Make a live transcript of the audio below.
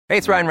Hey,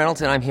 it's Ryan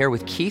Reynolds, and I'm here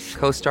with Keith,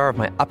 co-star of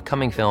my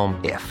upcoming film,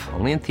 If,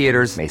 only in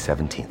theaters May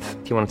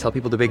 17th. Do you want to tell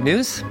people the big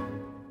news?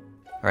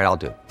 All right, I'll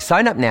do it.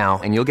 Sign up now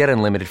and you'll get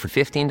unlimited for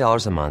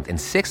 $15 a month and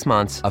 6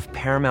 months of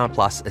Paramount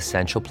Plus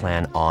Essential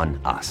Plan on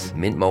us.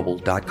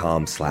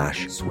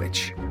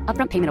 MintMobile.com/switch.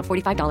 Upfront payment of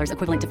 $45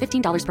 equivalent to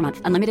 $15 per month.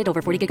 Unlimited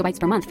over 40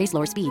 gigabytes per month. Face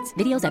lower speeds.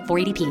 Videos at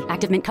 480p.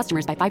 Active Mint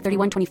customers by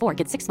 531.24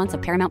 get 6 months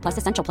of Paramount Plus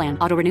Essential Plan.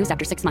 Auto renews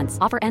after 6 months.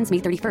 Offer ends May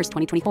 31st,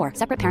 2024.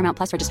 Separate Paramount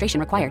Plus registration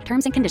required.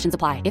 Terms and conditions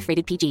apply if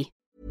rated PG.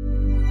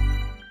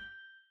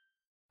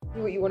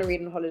 What you want to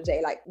read on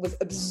holiday, like, was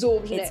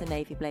absorbed in It's it. a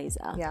navy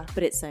blazer, Yeah.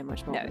 but it's so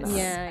much more than that.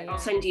 Yeah. I'll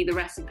send you the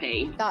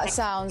recipe. That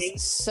sounds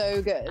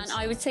so good. And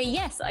I would say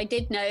yes, I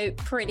did know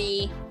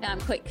pretty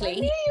quickly. I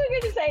knew you were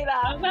going to say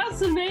that.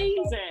 That's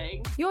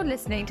amazing. You're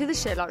listening to the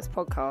SheerLuxe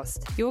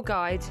podcast, your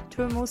guide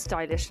to a more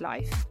stylish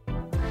life.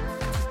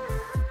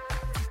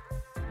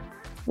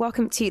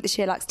 Welcome to the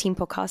SheerLuxe Team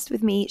Podcast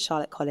with me,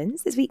 Charlotte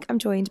Collins. This week I'm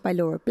joined by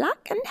Laura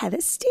Black and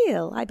Heather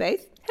Steele. Hi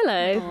both.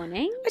 Hello.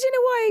 Morning. I don't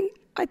know why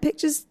I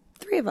picked just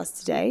 3 of us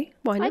today.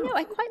 Why I not? know,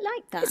 I quite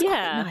like that. It's quite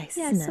nice,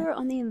 Yeah, I isn't saw it? it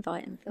on the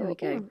invite and thought, There we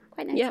go.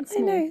 quite nice. Yeah. and I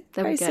small. know,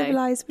 There very we go.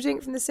 civilised. We're doing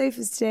it from the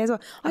sofas today as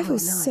well. I feel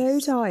so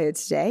tired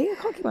today. I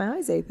can't keep my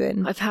eyes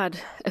open. I've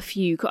had a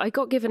few. I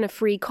got given a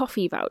free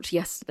coffee voucher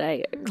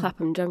yesterday at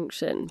Clapham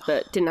Junction,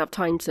 but didn't have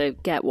time to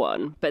get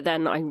one. But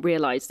then I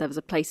realised there was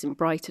a place in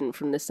Brighton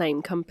from the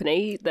same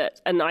company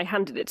and I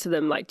handed it to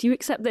them like, do you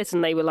accept this?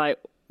 And they were like,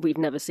 we've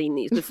never seen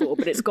these before,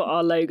 but it's got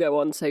our logo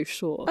on, so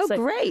sure. Oh, So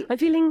great. I'm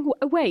feeling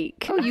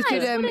awake. Oh, you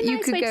could Nice. What a you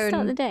nice could way to go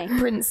start and the day.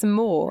 print some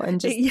more and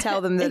just tell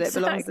them that it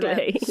belongs to them.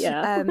 Exactly,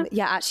 yeah.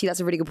 Yeah, actually,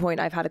 that's a really good point.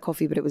 I've had a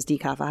coffee, but it was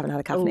decaf. I haven't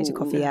had a caffeinated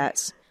coffee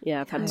yet.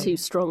 Yeah, I've had 2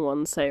 strong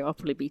ones, so I'll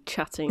probably be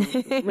chatting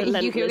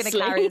relentlessly. You're going to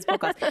carry this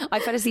podcast.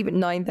 I fell asleep at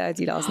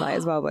 9:30 last night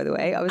as well, by the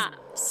way. I was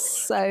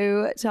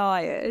so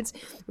tired.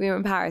 We were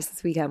in Paris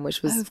this weekend,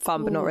 which was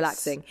fun but not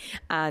relaxing.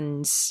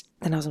 And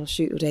then I was on a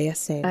shoot all day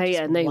yesterday. Oh,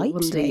 yeah, no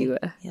wonder me. you were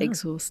Yeah.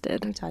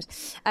 exhausted. I'm tired.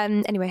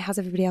 Anyway, how's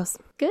everybody else?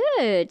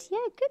 Good. Yeah,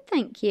 good,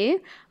 thank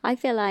you. I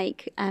feel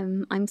like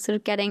I'm sort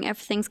of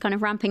everything's kind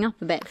of ramping up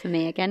a bit for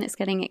me again. It's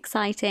getting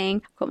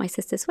exciting. I've got my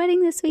sister's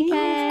wedding this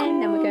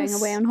weekend, then we're going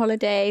away on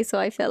holiday. So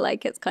I feel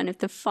like it's kind of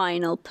the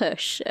final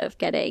push of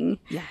getting,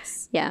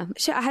 Yes. yeah.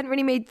 Shit, I hadn't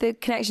really made the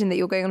connection that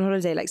you're going on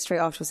holiday like straight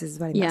after your sister's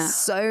wedding. Yeah. That's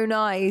so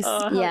nice.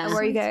 Yeah. And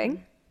where are you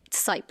going?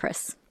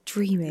 Cyprus.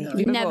 Dreamy.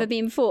 Never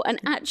been before. And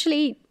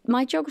actually,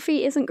 my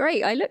geography isn't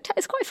great. I looked at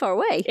it's quite far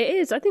away. It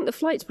is. I think the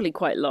flight's probably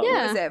quite long.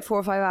 Yeah. What is it, 4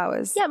 or 5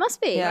 hours? Yeah, it must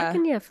be. Yeah. I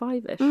reckon,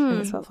 5-ish.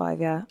 It's about 5,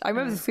 yeah. I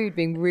remember the food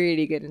being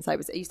really good in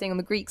Cyprus. Are you staying on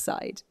the Greek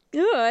side?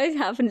 Oh, I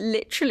have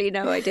literally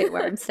no idea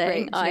where I'm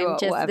staying. Great, do you know I'm what,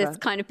 just whatever. this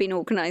kind of been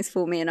organised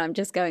for me, and I'm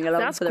just going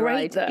along That's for the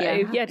great, ride. though.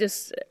 Yeah. Yeah,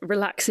 just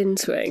relax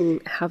into it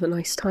and have a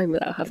nice time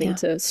without having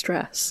to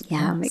stress.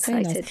 Yeah, I'm So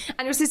nice. excited.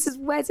 And your sister's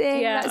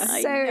wedding. Yeah, That's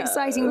I so know.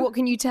 exciting. What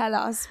can you tell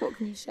us? What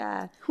can you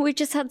share? We've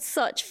just had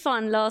such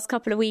fun last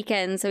couple of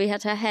weekends. So we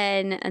had her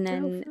hen, and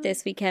then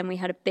this weekend we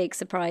had a big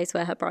surprise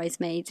where her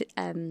bridesmaid,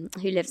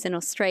 who lives in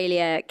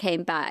Australia,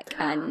 came back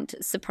and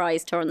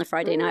surprised her on the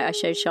Friday night. I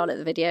showed Charlotte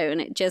the video, and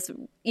it just,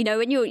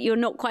 when you're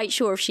not quite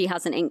sure if she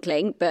has an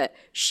inkling, but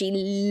she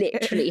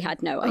literally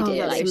had no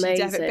idea. that's like, amazing.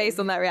 Definitely, based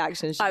on that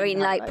reaction. I mean,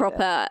 like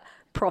proper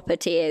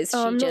tears. She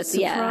I'm just,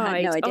 not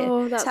had no surprised. idea.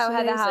 Oh, that's Tell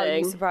her how you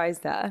amazing.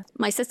 surprised her.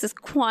 My sister's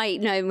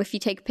quite known. If you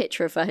take a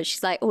picture of her,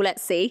 she's like, oh,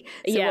 let's see.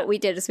 So Yeah. what we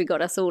did is we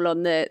got us all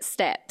on the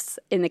steps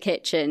in the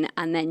kitchen,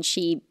 and then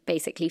she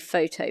basically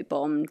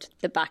photobombed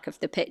the back of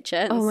the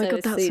picture. Oh my so God,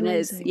 as that's soon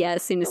amazing.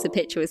 as soon as the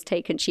picture was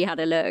taken, she had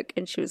a look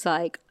and she was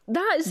like,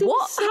 That is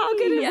What? insane. How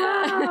good is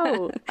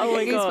Wow. Oh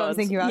my Goosebumps God.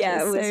 thinking about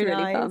Yeah, it. it was So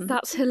really nice. fun.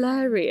 That's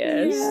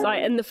hilarious.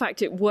 Like, and the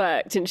fact it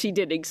worked and she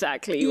did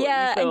exactly what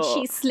yeah, you and thought.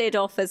 she slid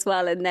off as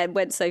well. And then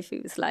when Sophie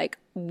was like,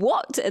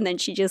 what? And then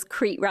she just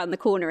creeped round the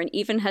corner, and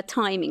even her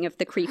timing of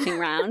the creeping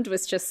round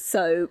was just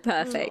so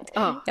perfect.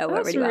 Oh, Yeah, it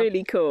went that's well.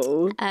 really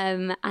cool.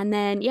 And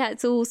then,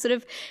 it's all sort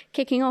of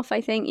kicking off,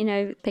 I think,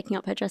 picking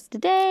up her dress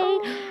today.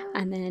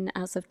 And then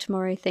as of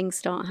tomorrow, things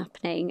start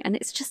happening. And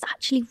it's just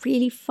actually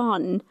really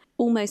fun,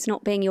 almost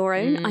not being your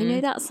own. I know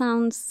that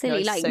sounds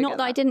silly. I so Not get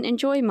that I that. didn't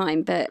enjoy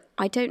mine, but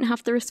I don't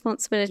have the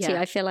responsibility. Yeah.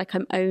 I feel like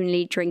I'm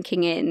only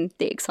drinking in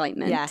the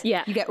excitement.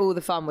 Yeah. You get all the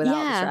fun without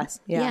the stress.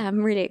 Yeah,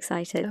 I'm really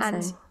excited.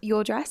 And so.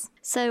 your dress?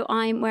 So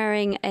I'm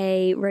wearing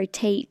a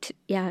rotate,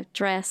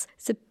 dress.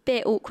 It's a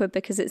bit awkward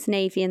because it's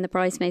navy and the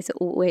bridesmaids are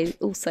always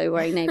also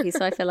wearing navy.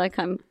 So I feel like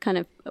I'm kind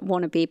of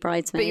wannabe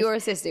bridesmaid. But you're a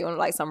sister, you want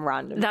like some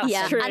random.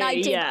 That's true. and I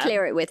did yeah.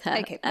 clear it with her.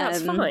 Okay,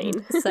 that's fine.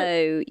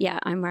 So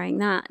I'm wearing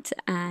that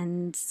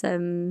and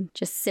some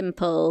just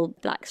simple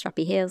black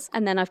strappy heels.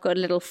 And then I've got a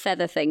little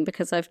feather thing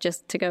because I've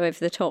just to go over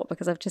the top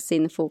because I've just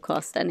seen the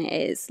forecast and it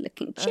is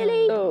looking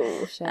chilly.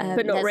 Oh,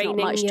 but not there's raining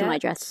not much yet? to my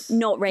dress.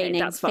 Not raining.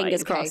 that's fine.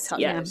 Fingers Okay, crossed. touch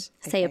Yeah. wood.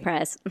 Say your Okay.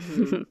 prayers.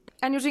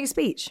 And you're doing a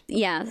speech.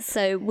 Yeah,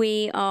 so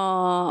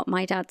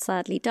my dad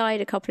sadly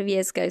died a couple of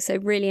years ago, so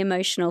really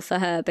emotional for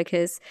her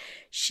because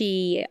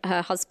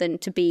her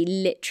husband to be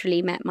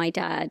literally met my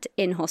dad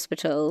in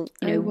hospital,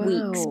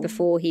 weeks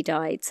before he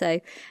died. So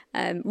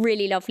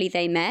really lovely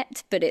they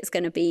met, but it's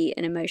going to be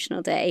an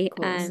emotional day.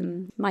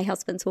 My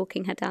husband's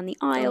walking her down the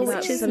aisle,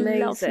 which is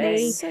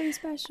lovely. So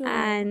special.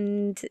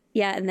 And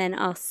then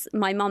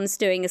my mum's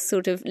doing a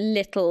sort of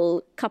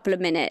little couple of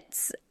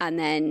minutes, and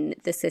then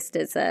the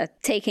sisters are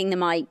taking the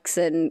mics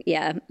and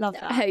Love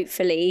that.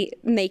 hopefully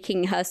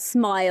making her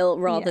smile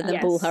rather than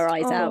bawl her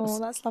eyes out. Oh,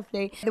 that's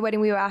lovely. The wedding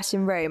we were at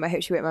in Rome, I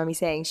hope she won't mind me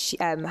saying,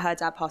 her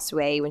dad passed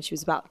away when she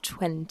was about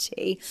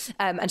 20,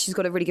 and she's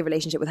got a really good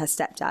relationship with her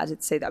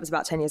stepdad, so that was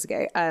about 10 years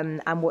ago.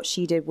 And what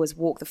she did was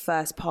walk the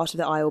first part of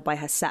the aisle by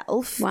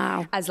herself.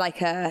 Wow. As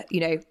like a,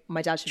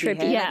 my dad should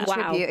Tribute. be here. Yeah. Like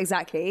a Wow. tribute,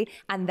 exactly.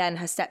 And then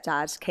her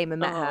stepdad came and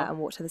met her and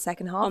walked her the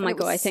second half. Oh my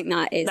God, I think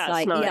that is That's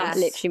like, nice. that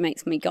literally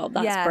makes me go,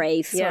 that's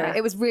brave. Sorry.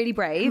 It was really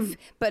brave,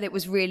 but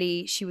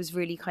she was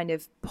really kind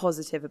of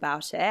positive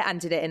about it and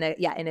did it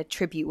in a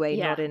tribute way,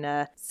 not in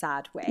a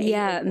sad way.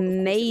 Yeah,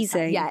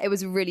 amazing. It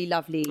was a really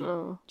lovely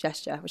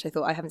gesture, which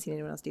I haven't seen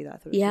anyone else do that. I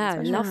thought it was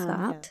really special. love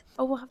that.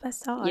 Oh, we'll have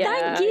best time.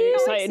 Thank you.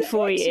 Excited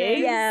for you.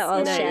 Yeah,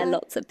 I'll share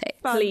lots of pics.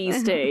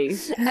 Please do.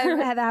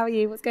 Heather, how are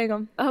you? What's going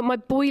on? My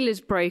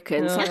boiler's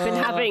broken, so I've been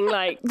having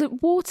the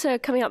water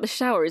coming out the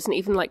shower isn't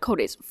even cold,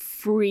 it's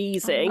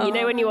freezing.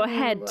 When your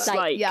head's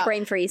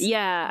brain freeze.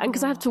 Yeah, and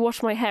because I have to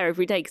wash my hair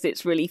every day because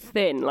it's really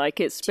thin.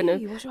 It's been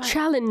a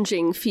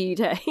challenging few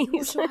days.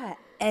 Wash your hair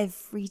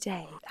every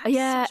day.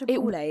 Yeah, such a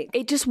ball ache.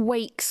 it just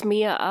wakes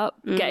me up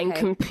getting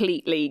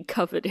completely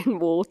covered in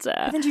water.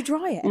 But then do you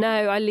dry it? No,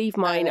 I leave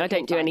mine. I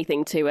don't do fine.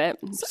 anything to it.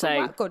 So Oh,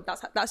 wow, God,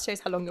 that shows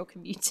how long your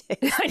commute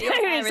is. I know,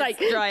 it's like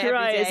dry every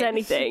as day.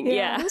 anything.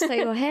 Yeah. Also,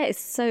 your hair is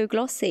so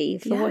glossy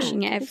for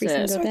washing it every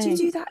single Sorry, day. do you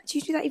do that? Do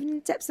you do that even in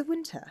the depths of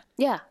winter?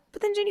 Yeah.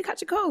 But then don't you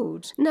catch a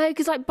cold? No,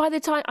 because by the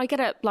time I get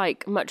up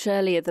much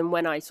earlier than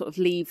when I sort of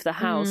leave the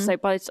house, so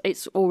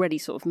it's already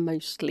sort of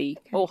mostly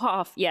or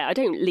half. Yeah, I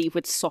don't leave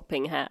with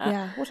sopping hair.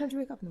 Yeah. What time do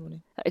you wake up in the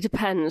morning? It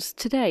depends.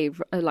 Today,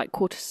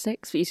 6:15.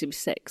 It used to be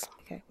 6.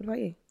 Okay. What about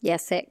you? Yeah,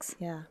 6.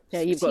 Yeah.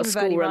 Yeah, you've got a Team of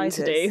early school run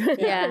risers. to do.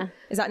 Yeah.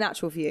 Is that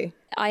natural for you?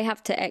 I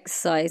have to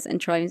exercise and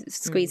try and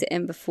squeeze it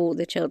in before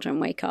the children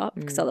wake up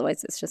because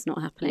otherwise it's just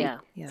not happening.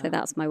 Yeah. So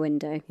that's my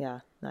window. Yeah.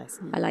 Nice.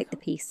 I like the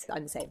peace.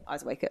 I'm the same. I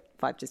was awake at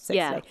 5 to 6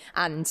 Yeah. today.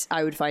 And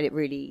I would find it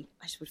really,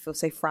 I just would feel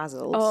so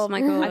frazzled. Oh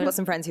my God. I've got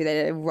some friends who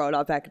they roll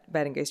out of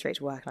bed and go straight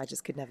to work, and I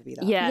just could never be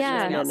that. Yeah,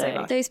 Yeah, no, so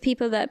no. much. Those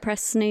people that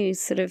press snooze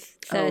sort of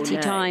 30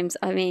 no. times,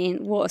 I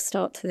mean, what a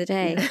start to the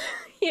day.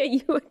 Yeah,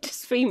 you would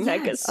just be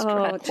mega stressed.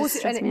 Oh, just Also,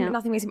 stress me out.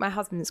 nothing makes my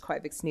husband's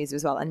quite a big snoozer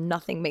as well, and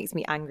nothing makes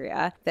me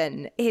angrier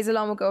than his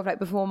alarm will go off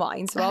before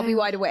mine. So I'll be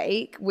wide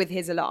awake with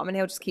his alarm, and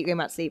he'll just keep going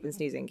back to sleep and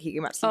snoozing, keep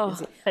going back to sleep, and,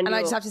 sleep. and and I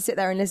you're- just have to sit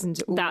there and listen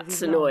to all of That's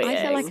these alarms. annoying.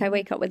 I feel like I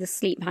wake up with a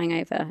sleep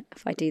hangover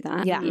if I do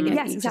that. Yeah. You know,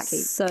 Yes, you're just exactly.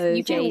 So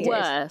You feel jaded.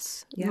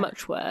 worse,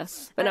 much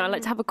worse. But no, I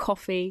like to have a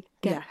coffee,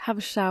 have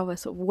a shower,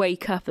 sort of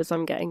wake up as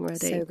I'm getting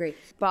ready. So agree.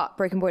 But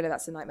Broken Boiler,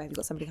 that's a nightmare. You've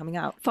got somebody coming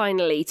out.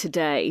 Finally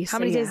today. How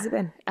many days has it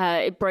been?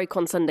 It broke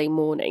on Sunday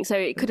morning, so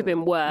it could have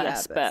been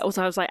worse. but- but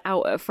also I was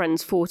out at a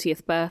friend's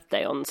 40th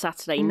birthday on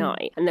Saturday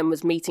night, and then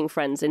was meeting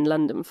friends in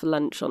London for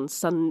lunch on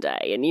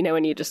Sunday. And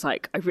when you're just I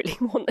really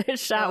want a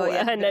shower, yeah,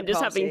 and bit then of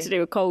just having party. to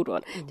do a cold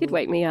one did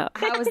wake me up.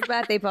 How was the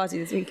birthday party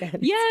this weekend?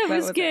 Yeah, it Where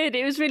was good.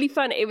 It was really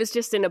fun. It was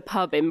just in a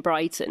pub in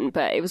Brighton,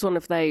 but it was one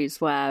of those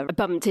where I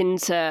bumped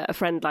into a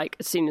friend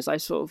as soon as I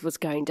sort of was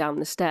going down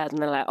the stairs, and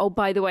they're like, "Oh,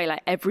 by the way,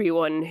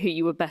 everyone who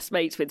you were best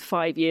mates with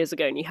 5 years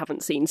ago and you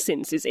haven't seen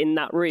since is in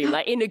that room,"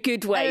 in a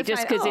good way, Oh,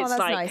 just fine. because Oh, it's that's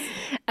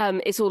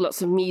nice. it's all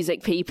lots of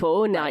music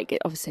people, and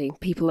obviously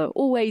people are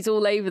always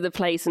all over the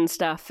place and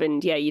stuff,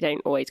 and you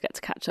don't always get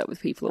to catch up with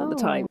people all the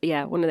time.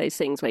 Yeah, one of those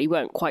things where you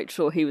weren't quite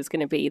sure who was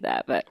going to be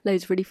there, but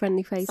loads of really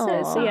friendly faces.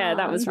 So yeah,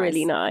 that was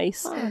really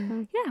nice.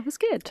 Yeah, it was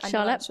good.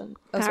 Charlotte,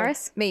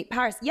 Paris? Me,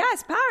 Paris.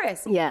 Yes,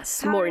 Paris.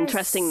 Yes, more Paris.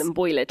 interesting than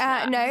boiler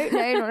chat. No,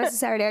 not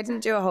necessarily. I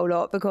didn't do a whole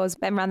lot because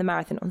Ben ran the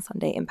marathon on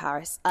Sunday in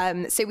Paris.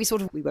 So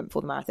we went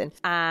before the marathon,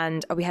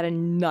 and we had a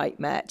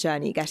nightmare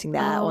journey getting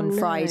there on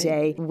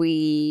Friday.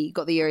 We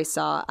got the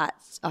Eurostar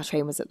our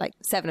train was at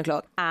 7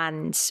 o'clock,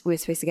 and we were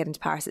supposed to get into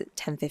Paris at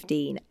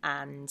 10:15,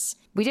 and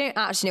we don't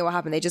actually know what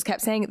happened. They just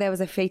kept saying there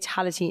was a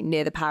fatality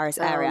near the Paris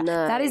area.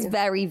 no. That is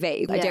very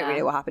vague. I don't Yeah. really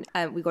know what happened.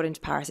 We got into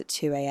Paris at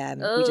 2 a.m.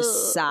 We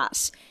just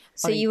sat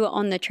So you were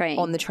on the train?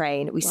 on the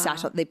train. We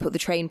sat up, the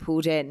train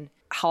pulled in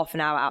half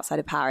an hour outside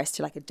of Paris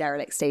to a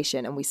derelict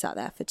station, and we sat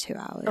there for 2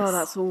 hours. Oh,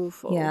 that's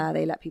awful. Yeah,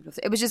 they let people off.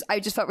 It was just, I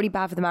just felt really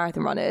bad for the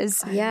marathon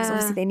runners. Yeah. 'Cause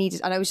obviously they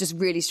needed, and I was just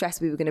really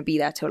stressed we were going to be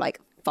there till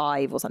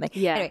 5 or something.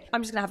 Yeah. Anyway,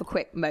 I'm just going to have a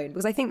quick moan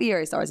because I think the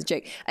Eurostar is a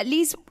joke. At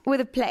least with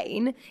a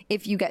plane,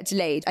 if you get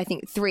delayed, I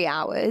think 3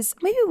 hours.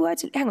 Maybe we were,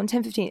 hang on,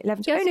 10:15,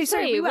 11. Yeah, I was oh, no, gonna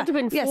sorry. say, We it were. would have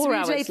been Yes, 4 we were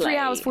hours delayed 3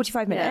 hours, late.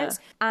 45 minutes.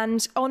 Yeah.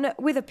 And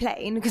with a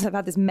plane, because I've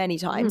had this many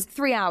times,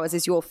 3 hours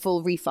is your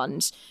full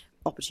refund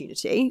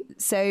opportunity.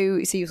 So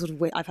you're sort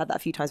of, I've had that a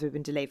few times. We've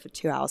been delayed for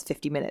 2 hours,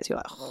 50 minutes. You're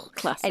like, oh,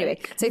 classic. Anyway,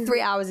 so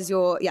 3 hours is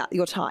your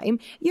time.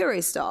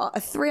 Eurostar, a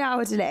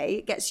 3-hour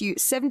delay gets you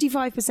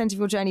 75% of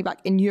your journey back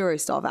in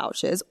Eurostar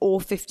vouchers or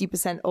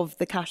 50% of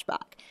the cash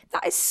back.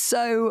 That is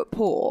so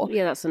poor.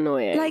 Yeah, that's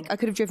annoying. Like, I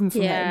could have driven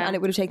from home and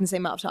it would have taken the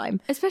same amount of time.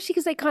 Especially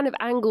because they kind of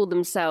angle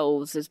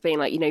themselves as being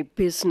like,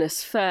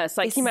 business first.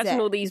 Like, can you imagine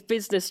all these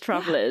business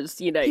travellers,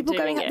 people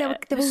doing going out,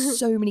 it? there were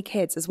so many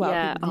kids as well,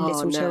 Yeah. people with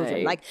little Oh, no.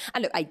 children. Like,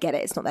 and look, I get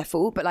it, it's not their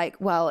fault, but like,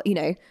 well,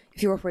 if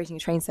you're operating a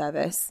train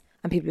service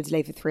and people are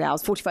delayed for 3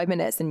 hours, 45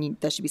 minutes, then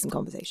there should be some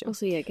conversation.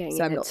 Also, getting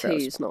So I'm in not at thrilled.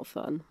 2 is not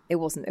fun. It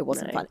wasn't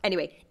fun.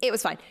 Anyway, it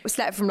was fine. We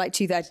slept from like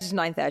 2:30 to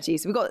 9:30,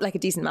 so we got like a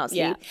decent amount of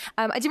sleep.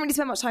 I didn't really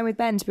spend much time with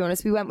Ben, to be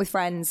honest. We went with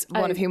friends,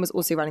 one of whom was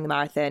also running the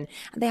marathon,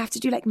 and they have to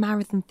do like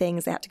marathon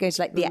things. They had to go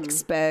to like the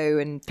expo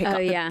and pick up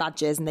the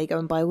badges, and they go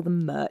and buy all the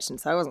merch,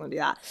 and so I wasn't going to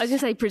do that. I was going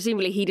to say,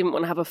 presumably he didn't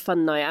want to have a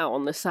fun night out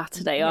on the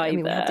Saturday either. I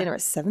mean, we had dinner at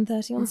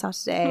 7:30 on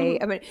Saturday,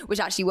 which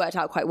actually worked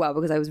out quite well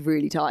because I was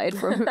really tired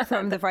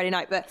from the Friday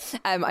night. But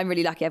I'm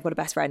really lucky. I've got a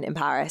best friend in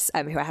Paris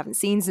who I haven't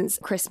seen since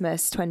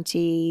Christmas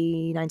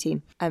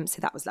 2019.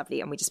 So that was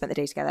lovely, and we just spent the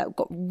day together.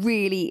 Got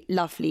really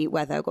lovely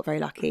weather. Got very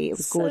lucky. It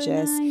was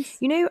gorgeous. Nice.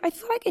 I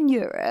feel like in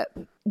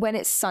Europe, when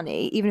it's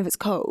sunny, even if it's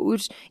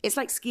cold, it's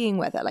like skiing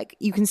weather. Like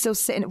you can still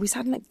sit in it. We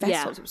sat in like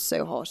vest tops. It was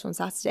so hot on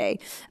Saturday.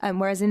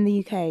 Whereas in the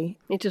UK,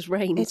 it just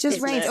rains. It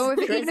just rains. Or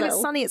even if it's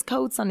Drizzle. sunny, it's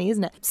cold sunny,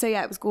 isn't it? So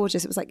yeah, it was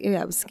gorgeous. It was like,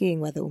 it was skiing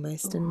weather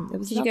almost. And it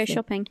was Did you go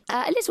shopping?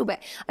 A little bit.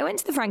 I went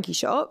to the Frankie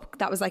shop.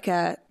 That was like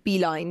a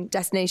beeline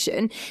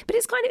destination. But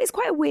it's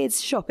quite a weird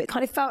shop. It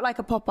kind of felt like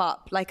a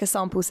pop-up, like a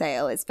sample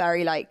sale. It's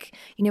very like,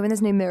 when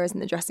there's no mirrors in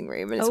the dressing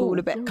room and it's all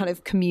a bit kind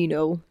of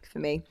communal for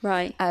me.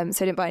 Right. So I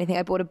didn't buy anything.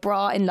 I bought a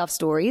bra in Love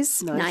Stories.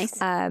 Nice.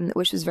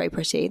 Which was very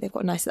pretty. They've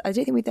got nice, I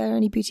don't think there are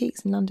any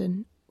boutiques in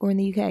London or in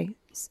the UK.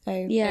 So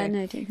Yeah,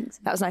 no, I don't think so.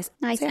 that was nice.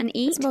 Nice. So, yeah, And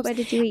eat? bits and bobs. Where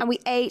did you eat? And we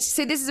ate.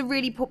 So this is a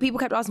really people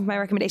kept asking for my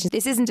recommendations.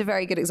 This isn't a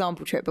very good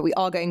example trip, but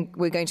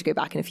we're going to go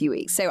back in a few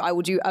weeks. So I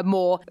will do a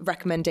more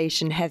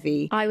recommendation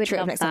heavy I would trip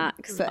love next that time.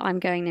 because But I'm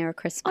going near a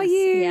Christmas. Are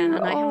you? Yeah, and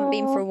I haven't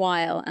been for a Oh.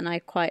 while, and I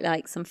quite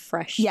like some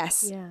fresh.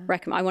 Yes.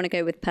 I want to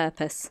go with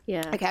purpose.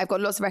 Yeah. Okay, I've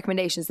got lots of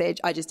recommendations.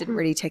 I just didn't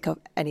really take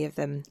up any of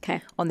them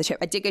Okay. on the trip.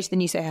 I did go to the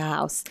new Soho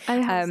House.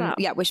 Oh, how's that?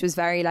 Yeah, which was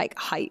very like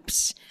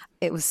hyped.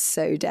 It was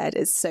so dead.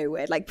 It's so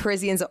weird. Like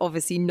Parisians are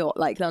obviously not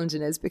like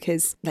Londoners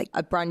because like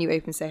a brand new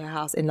open Soho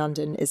House in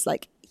London is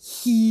like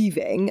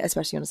heaving,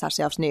 especially on a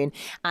Saturday afternoon.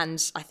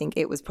 And I think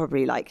it was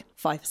probably like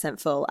 5%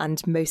 full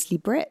and mostly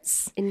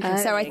Brits.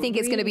 So I think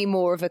it's going to be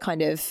more of a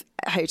kind of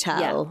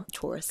hotel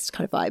tourist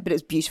kind of vibe, but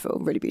it's beautiful,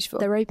 really beautiful.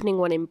 They're opening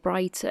one in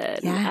Brighton.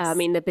 Yes. I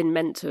mean, they've been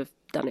meant to have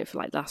done it for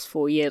like the last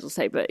 4 years or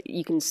so, but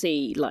you can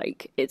see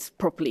like it's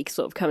properly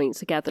sort of coming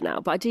together now.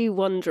 But I do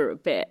wonder a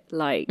bit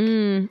like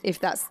if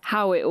that's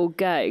how it will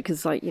go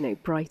because like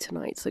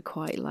Brightonites are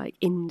quite like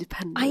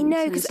independent. I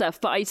know, and 'cause-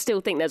 stuff, but I still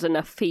think there's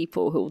enough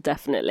people who will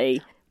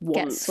definitely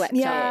Get swept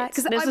Yeah, up.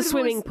 because There's a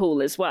swimming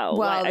pool as well,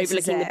 like this is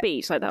overlooking the it.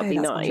 beach. Like that'd be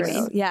that's nice.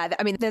 unreal. Yeah,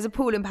 I mean, there's a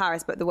pool in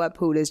Paris, but the word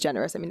pool is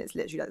generous. I mean, it's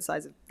literally like the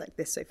size of like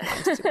this sofa.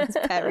 It's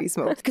very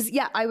small. Because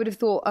I would have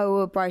thought,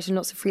 Brighton,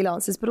 lots of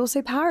freelancers, but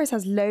also Paris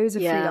has loads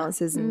of Yeah.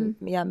 freelancers, and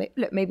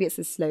look, maybe it's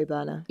a slow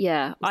burner.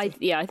 Yeah, I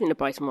think the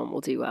Brighton one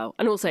will do well,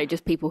 and also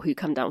just people who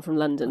come down from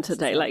London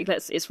today. Like,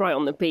 it's right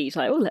on the beach.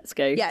 Like, let's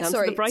go down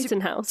to the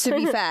Brighton house. To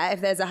be fair,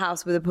 if there's a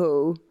house with a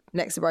pool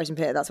next to Brighton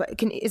Pier, that's what.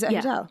 Is it a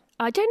hotel?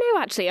 I don't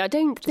know actually. I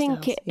don't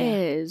think house, it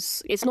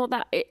is. It's not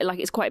that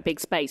it's quite a big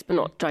space, but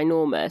not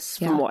ginormous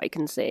from what I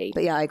can see.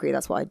 But yeah, I agree.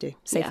 That's what I'd do.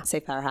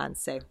 Safe pair of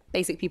hands. So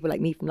basic people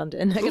like me from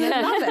London are going to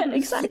love it.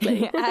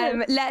 Exactly.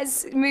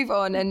 Let's move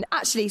on. And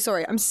actually,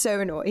 sorry, I'm so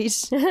annoyed,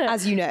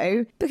 as you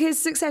know, because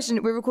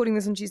Succession, we're recording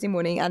this on Tuesday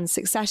morning, and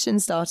Succession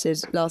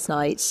started last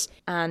night.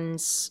 And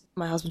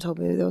my husband told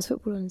me there was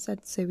football on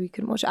instead, so we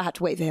couldn't watch it. I had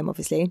to wait for him,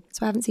 obviously.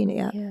 So I haven't seen it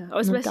yet. Yeah, I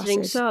was I'm messaging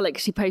gutted. Charlotte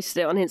because she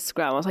posted it on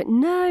Instagram. I was like,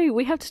 no,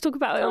 we have to talk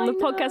about it on the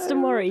podcast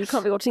tomorrow. You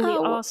can't be watching the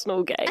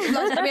Arsenal game.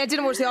 I mean, I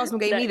didn't watch the Arsenal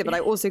game either, but I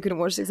also couldn't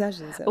watch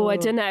Succession. So. Oh, I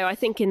don't know. I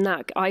think in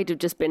that, I'd have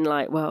just been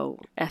like, well,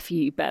 F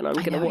you, Ben. I'm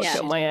going to watch it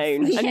on my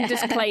own. And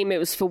just claim it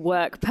was for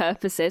work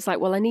purposes. Like,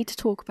 well, I need to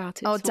talk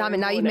about it. Oh, damn it.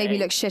 Now you've made me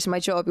look shit at my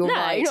job. You're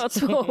right. No, not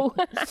at all.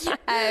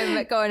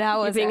 Go on, how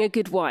You're was being it? a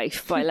good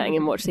wife by letting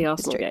him watch the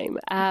Arsenal game.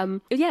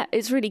 Yeah,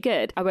 it's really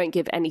good. I won't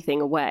give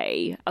anything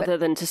away other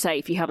than to say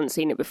if you haven't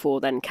seen it before,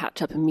 then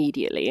catch up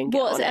immediately and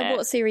get on it.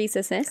 What series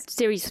is this?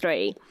 Series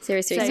 3.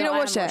 Series 3. So Have you not I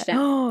watched haven't it?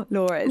 Oh,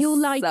 Laura, it's You'll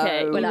like so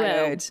it. You will.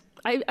 good.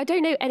 I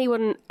don't know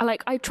anyone,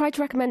 like, I tried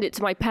to recommend it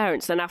to my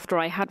parents, and after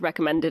I had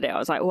recommended it, I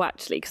was like, oh,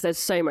 actually, because there's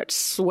so much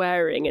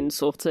swearing and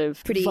sort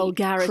of Pretty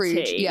vulgarity.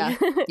 crude. Yeah.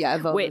 Yeah,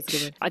 vulgar is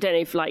Which good. I don't know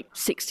if, like,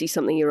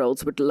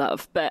 60-something-year-olds would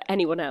love, but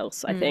anyone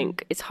else, I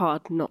think, it's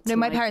hard not to No,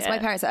 my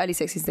like parents are early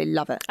 60s, they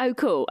love it. Oh,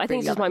 cool. I think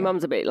it's just my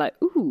mum's a bit like,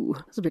 ooh,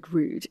 that's a bit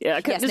rude. Yeah,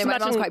 I can Yes, just no, my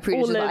mum's imagine quite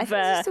prudish all as well. I of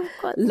think she's still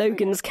quite-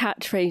 Logan's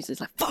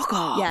catchphrases, like, fuck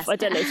off. Yes. I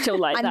don't know if she'll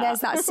like And that.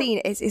 there's that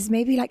scene, it's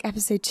maybe like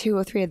episode 2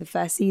 or 3 of the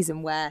first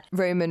season where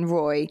Roman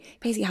Roy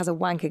basically has a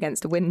wank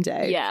against a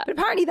window. Yeah. But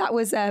apparently that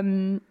was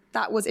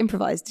that was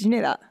improvised. Did you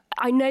know that?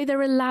 I know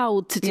they're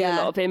allowed to do a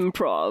lot of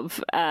improv,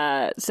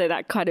 so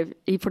that kind of,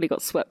 he probably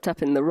got swept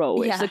up in the role,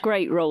 which is a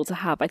great role to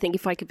have. I think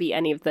if I could be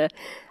any of the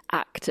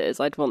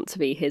actors, I'd want to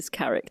be his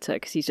character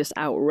because he's just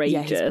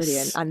outrageous. Yeah, he's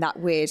brilliant. And that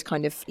weird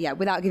kind of,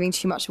 without giving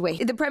too much away.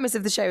 The premise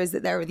of the show is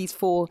that there are these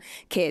 4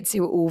 kids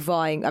who are all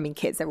vying, I mean,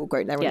 kids, they're all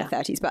grown, they're all in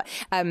their 30s, but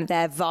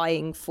they're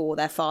vying for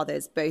their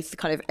father's both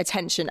kind of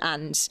attention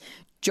and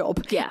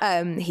job.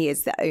 He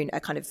is a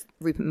kind of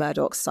Rupert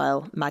Murdoch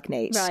style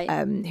magnate,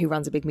 who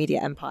runs a big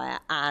media empire,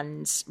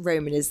 and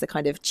Roman is the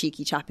kind of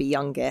cheeky chappy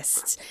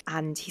youngest,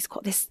 and he's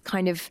got this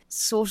kind of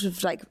sort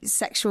of like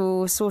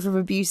sexual, sort of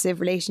abusive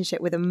relationship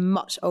with a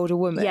much older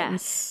woman.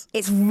 Yes,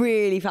 it's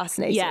really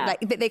fascinating. Like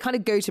they kind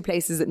of go to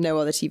places that no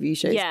other TV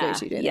shows go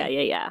to, don't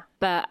they? Yeah.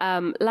 But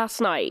last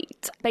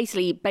night,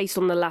 basically based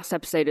on the last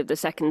episode of the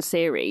second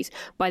series,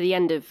 by the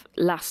end of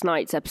last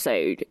night's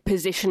episode,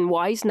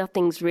 position-wise,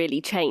 nothing's really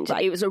changed.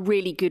 It was a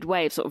really good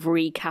way of sort of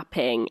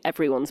recapping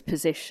everyone's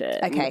position.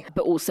 Okay.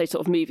 But also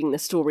sort of moving the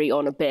story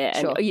on a bit.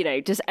 Sure. And, you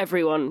know, just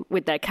everyone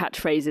with their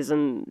catchphrases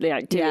and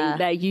doing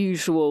their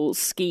usual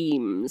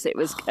schemes. It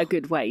was a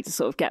good way to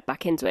sort of get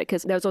back into it,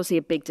 because there was obviously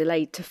a big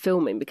delay to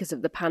filming because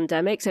of the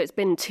pandemic. So it's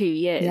been 2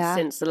 years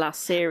since the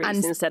last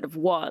series instead of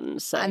 1.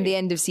 So. And the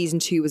end of season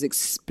 2 was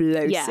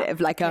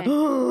explosive, like a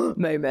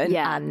moment.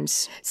 And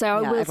so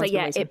I will say,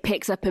 it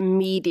picks up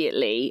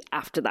immediately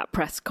after that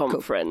press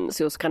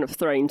conference. It was kind of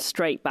thrown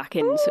straight back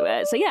into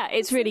it. So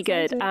it's really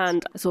good.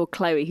 And I saw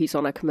Chloe, who's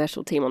on a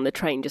commercial team, on the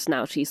train just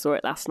now. She saw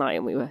it last night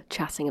and we were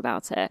chatting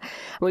about it.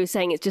 And we were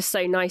saying it's just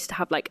so nice to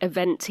have like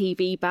event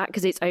TV back,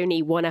 because it's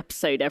only 1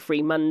 episode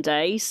every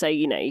Monday. So,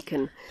 you know, you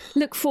can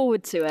look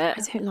forward to it.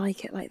 I don't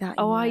like it like that.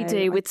 Oh, I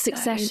do with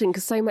Succession,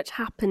 because so much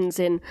happens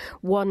in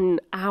 1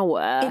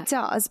 hour. It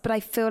does, but I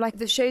feel like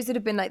the shows that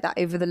have been like that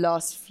over the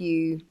last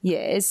few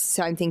years,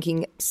 so I'm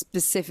thinking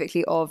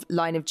specifically of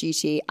Line of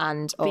Duty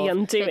and of The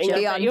Undoing.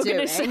 The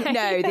Undoing.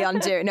 No, The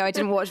Undoing. No, I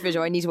didn't watch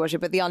Vigil. I need to watch it,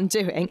 but The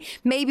Undoing.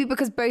 Maybe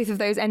because both of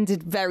those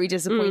ended very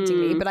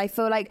disappointingly, but I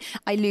feel like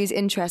I lose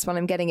interest when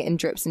I'm getting it in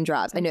drips and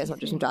drabs. I know it's not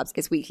just in drabs,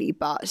 it's weekly,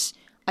 but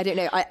I don't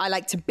know. I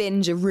like to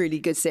binge a really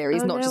good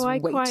series, not just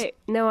wait.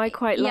 I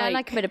quite like... Yeah, I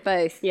like a bit of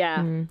both.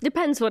 Yeah.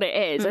 Depends what it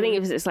is. I think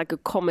if it's like a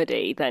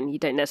comedy, then you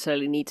don't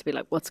necessarily need to be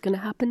like, what's going to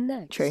happen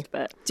next? True.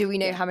 But do we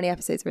know how many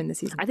episodes are in the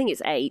season? I think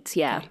it's 8,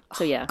 yeah.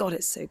 So, yeah. God,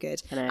 it's so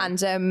good. And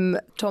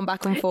Tom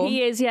Bacon form?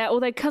 He is, yeah.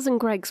 Although Cousin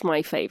Greg's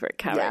my favourite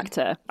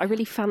character. Yeah. I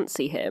really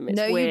fancy him. It's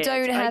no, weird. You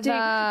don't, Heather.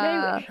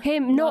 No,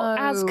 him, not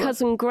as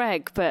Cousin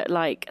Greg, but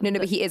like no,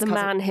 but he is the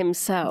man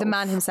himself. The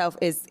man himself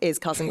is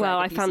Cousin Greg. Well,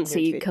 I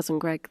fancy Cousin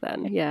Greg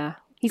then, yeah.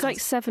 He's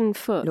like 7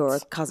 foot. Laura,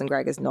 Cousin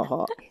Greg is not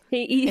hot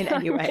in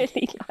any way.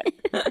 Really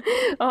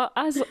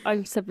as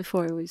I've said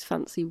before, I always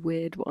fancy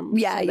weird ones.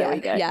 Yeah, so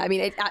yeah. I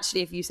mean,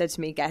 actually, if you said to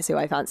me, guess who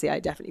I fancy, I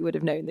definitely would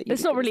have known that you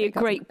There's not really a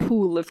great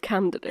pool of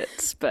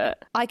candidates,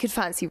 but... I could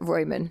fancy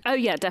Roman. Oh,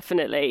 yeah,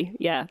 definitely.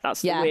 Yeah,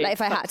 that's the weird... like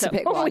if I had to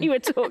pick one. What we were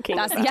talking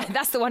about. Yeah,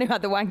 that's the one who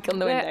had the wank on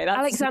the window. That's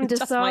Alexander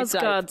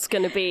Skarsgård's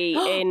going to be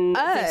in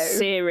this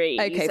series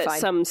at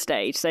some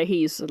stage, so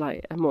he's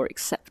like a more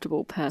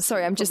acceptable person.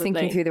 Sorry, I'm just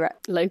thinking through the...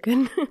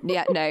 Logan.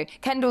 Yeah, no.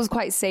 Kendall's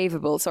quite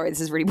savable. Sorry,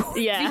 this is really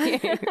boring.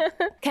 Yeah.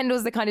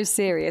 Kendall's the kind of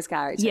serious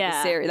character.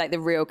 Yeah. Like the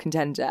real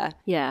contender.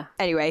 Yeah.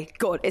 Anyway,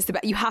 God, it's the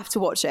best. You have to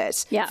watch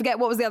it. Yeah. Forget,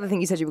 what was the other thing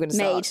you said you were going to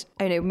start?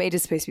 Maid. Oh no, Maid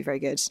is supposed to be very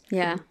good.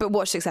 Yeah. But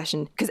watch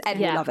Succession, because Ed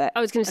will love it. I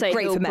was going to say,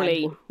 great for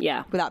men.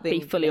 Without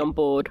being fully on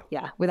board.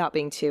 Yeah, without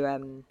being too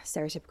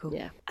stereotypical.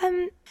 Yeah.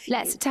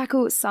 Let's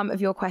tackle some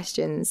of your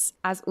questions.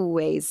 As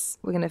always,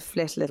 we're going to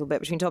flit a little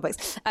bit between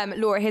topics.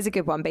 Laura, here's a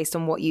good one based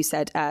on what you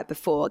said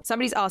before.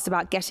 Somebody's asked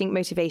about getting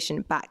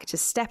motivation back to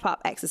step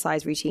up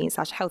exercise routine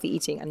 / healthy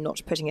eating and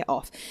not putting it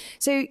off.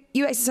 So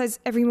you exercise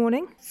every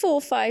morning? 4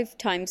 or 5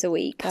 times a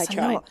week. That's I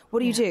try. What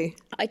do you do?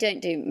 I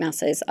don't do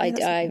masses.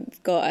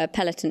 I've got a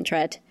Peloton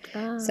tread,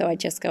 so I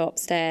just go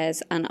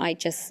upstairs, and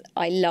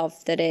I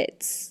love that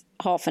it's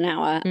half an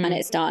hour and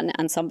it's done,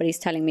 and somebody's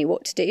telling me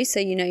what to do. So,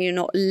 you know, you're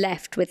not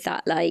left with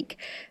that like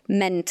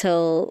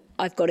mental,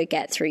 I've got to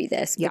get through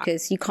this,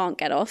 because you can't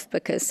get off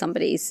because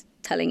somebody's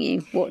telling you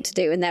what to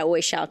do, and they're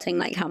always shouting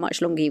like how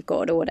much longer you've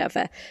got or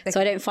whatever. Okay.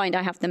 So I don't find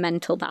I have the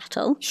mental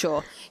battle.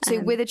 Sure. So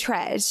with a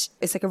tread,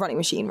 it's like a running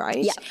machine, right?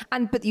 Yeah.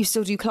 But you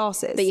still do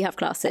classes. But you have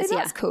classes,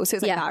 that's cool. So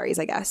it's like Barry's,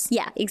 I guess.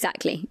 Yeah,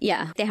 exactly.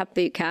 Yeah. They have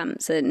boot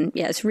camps, and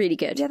it's really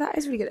good. Yeah, that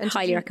is really good. And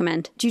highly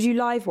recommend. Do you do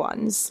live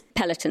ones?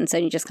 Peloton's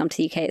only just come to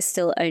the UK. It's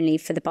still only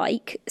for the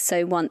bike.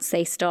 So once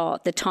they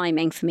start, the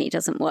timing for me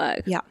doesn't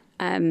work. Yeah.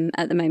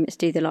 At the moment to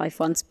do the live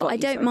ones, but I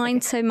don't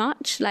mind so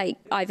much. Like,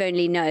 I've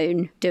only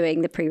known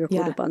doing the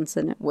pre-recorded ones,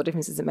 and what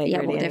difference does it make?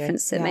 Yeah, really, what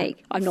difference does it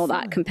make? I'm not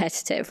that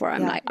competitive where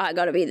I'm like, I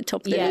got to be the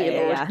top of the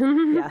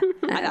leaderboard.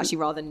 I'd actually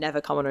rather never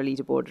come on a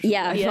leaderboard.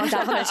 Yeah.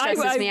 That kind of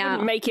stresses me out.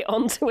 Wouldn't make it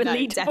onto a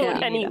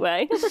leaderboard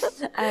anyway.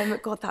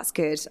 God, that's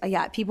good.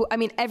 People. I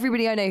mean,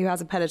 everybody I know who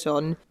has a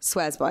Peloton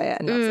swears by it,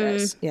 and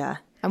that's it. Yeah.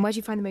 And where do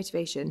you find the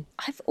motivation?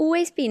 I've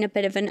always been a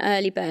bit of an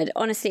early bird.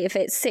 Honestly, if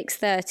it's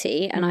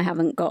 6:30 and I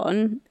haven't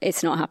gone,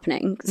 it's not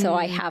happening. So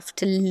I have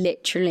to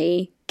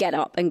literally get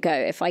up and go.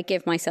 If I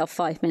give myself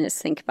 5 minutes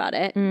to think about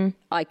it,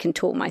 I can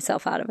talk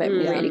myself out of it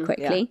really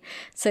quickly. Yeah.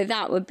 So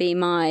that would be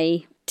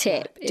my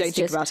tip. Don't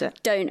think about it.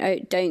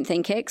 Don't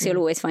think it, because you'll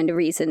always find a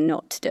reason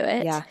not to do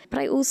it. Yeah. But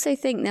I also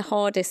think the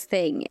hardest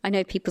thing, I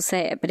know people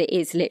say it, but it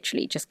is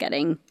literally just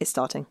getting... It's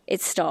starting.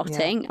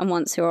 Yeah. And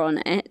once you're on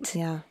it,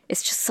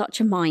 it's just such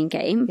a mind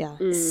game. Yeah.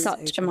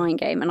 Such a mind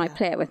game. And I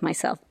play it with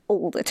myself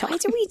all the time. Why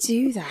do we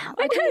do that?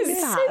 I know,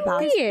 it's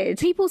so weird.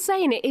 People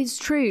saying it is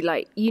true.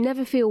 Like, you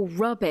never feel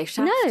rubbish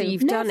after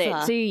you've done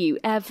it, do you,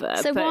 ever?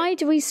 So why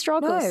do we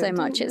struggle so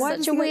much? It's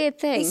such a weird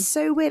thing. It's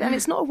so weird. And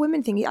it's not a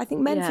women thing. I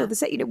think men feel the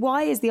same.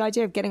 Why is the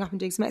idea of getting up and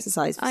doing some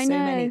exercise for so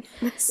many?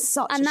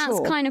 And that's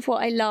kind of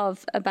what I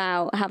love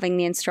about having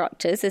the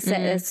instructors, is that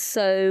they're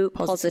so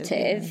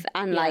positive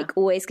and like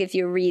always give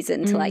you a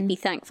reason to like be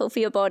thankful for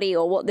your body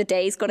or what the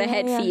day's got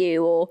ahead for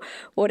you or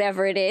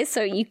whatever it is.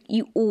 So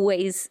you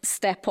always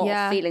step off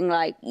feeling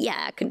like,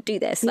 I can do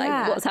this.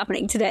 Like, what's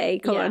happening today?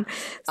 Come on.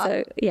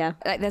 So,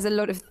 like, there's a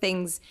lot of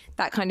things,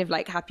 that kind of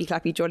like happy,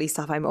 clappy, jolly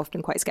stuff I'm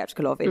often quite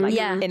skeptical of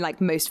in like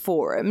most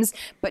forums.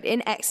 But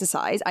in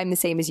exercise, I'm the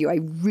same as you. I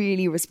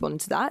really respond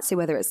to that. So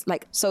whether it's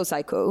like Soul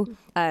Cycle,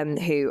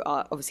 who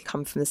are obviously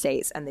come from the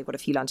States and they've got a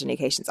few London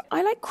locations,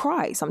 I like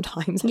cry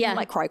sometimes. I don't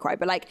like cry,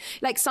 but like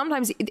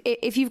sometimes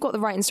if you've got the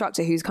right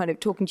instructor who's kind of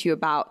talking to you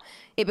about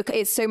it,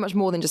 it's so much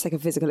more than just like a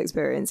physical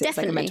experience. It's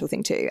like a mental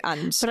thing too.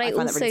 And but I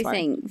also really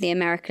think the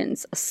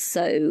Americans are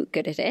so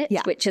good at it,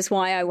 which is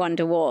why I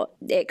wonder what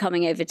it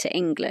coming over to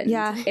England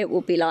it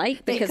will be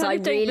like, because I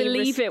don't really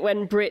believe it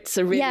when Brits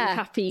are really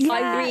happy.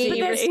 I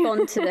really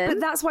respond to them. But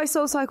that's why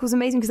Soul Cycle is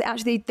amazing, because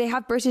actually they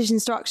have British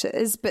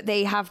instructors, but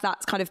they have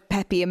that kind of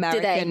peppy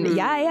American.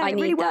 It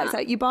really works.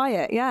 Like, you buy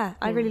it.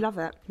 I really love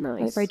it.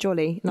 Nice. It's very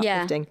jolly and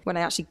uplifting when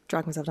I actually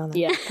drag myself down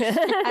there.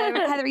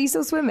 Heather, are you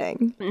still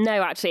swimming?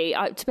 No, actually,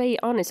 to be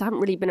honest, I haven't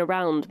really been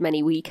around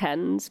many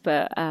weekends,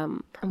 but my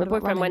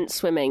boyfriend went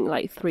swimming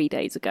like 3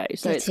 days ago,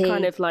 so it's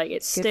kind of like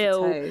it's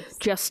still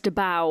just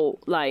about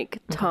like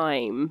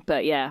time.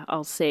 But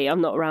I'll see.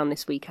 I'm not around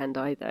this weekend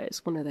either.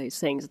 It's one of those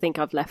things. I think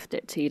I've left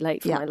it too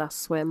late for my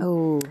last swim.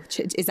 Oh,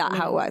 is that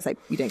how it works? Like,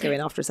 you don't go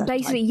in after a certain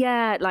Basically,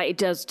 time? like it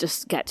does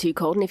just get too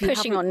cold. And if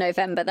pushing on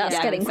November, that's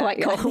getting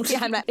quite cold.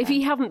 If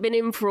you haven't been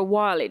in for a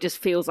while, it just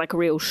feels like a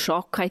real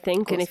shock, I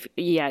think. And if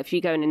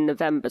you're going in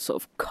November,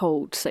 sort of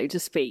cold, so to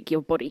speak,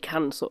 your body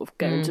can sort of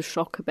go into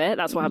shock a bit.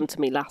 That's what happened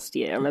to me last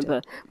year. I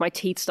remember my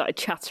teeth started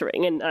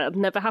chattering, and it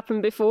never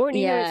happened before. And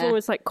it's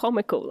always like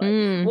comical,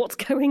 like what's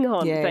going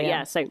on?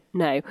 So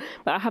no.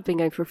 But I have been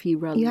going for a few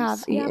runs. You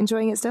have? Are you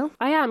enjoying it still?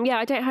 I am,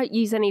 I don't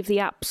use any of the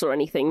apps or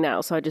anything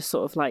now, so I just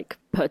sort of like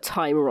put a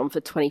timer on for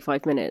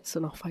 25 minutes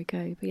and off I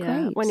go.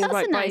 But when you're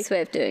that's a nice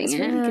way of doing it.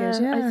 Really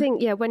good, I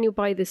think when you're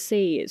by the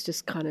sea, it's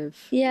just kind of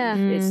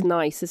it's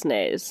nice, isn't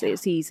it?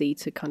 It's easy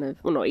to kind of,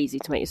 well, not easy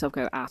to make yourself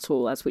go at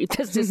all, as we've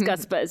just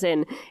discussed, but as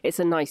in it's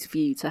a nice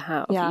view to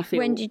have.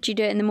 When did you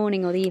do it, in the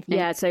morning or the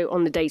evening? So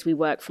on the days we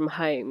work from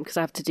home, because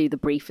I have to do the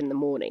brief in the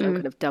morning, I'm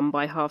kind of done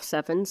by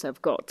 7:30, so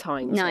I've got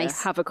time to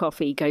have a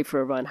coffee, go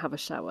for a run, have a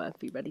shower,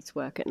 be ready to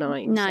work at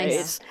 9.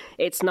 Nice. So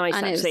it's nice,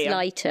 and actually. It's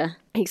lighter.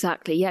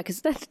 Exactly,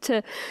 because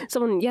to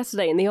someone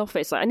yesterday in the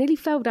office, like, I nearly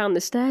fell down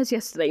the stairs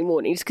yesterday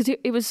morning just because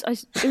it was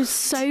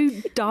so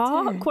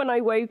dark when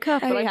I woke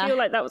up, and I feel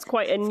like that was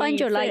quite a new Find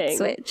your thing. light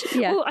switch.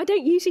 Well, I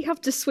don't usually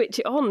have to switch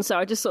it on, so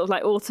I just sort of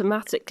like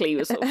automatically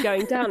was sort of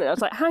going down, and I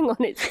was like, hang on,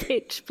 it's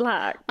pitch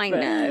black. I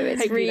know,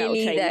 it's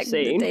really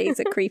the days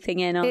are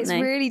creeping in, aren't they?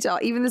 It's really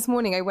dark. Even this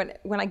morning,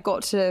 when I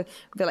got to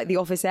the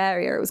office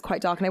area, it was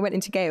quite dark, and I went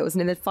into Gales,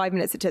 and in the 5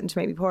 minutes it took them to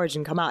make me porridge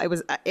and come out, it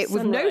was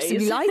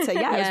noticeably lighter. It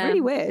was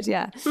really weird.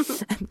 I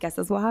guess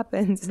that's what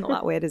happens. It's not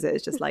that weird, is it?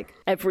 It's just like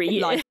every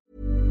year. Life.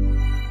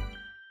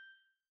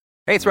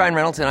 Hey, it's Ryan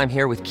Reynolds, and I'm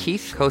here with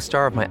Keith,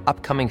 co-star of my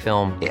upcoming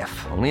film,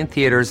 If, only in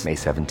theaters May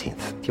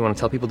 17th. Do you want to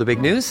tell people the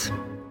big news?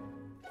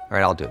 All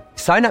right, I'll do it.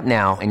 Sign up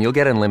now and you'll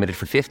get unlimited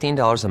for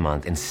 $15 a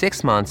month and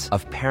 6 months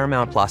of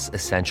Paramount Plus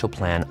Essential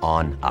Plan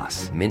on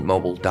us.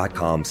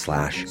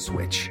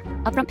 MintMobile.com/switch.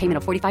 Upfront payment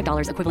of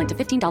 $45 equivalent to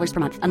 $15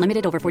 per month.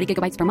 Unlimited over 40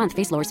 gigabytes per month.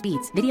 Face lower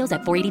speeds. Videos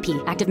at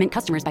 480p. Active Mint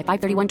customers by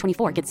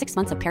 531.24 get 6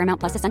 months of Paramount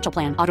Plus Essential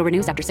Plan. Auto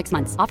renews after 6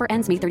 months. Offer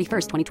ends May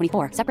 31st,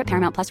 2024. Separate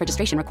Paramount Plus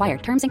registration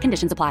required. Terms and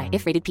conditions apply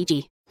if rated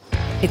PG.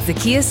 It's the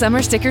Kia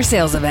Summer Sticker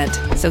Sales Event,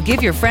 so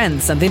give your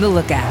friends something to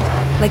look at.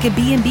 Like a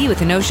B&B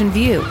with an ocean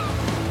view,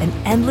 an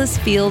endless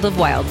field of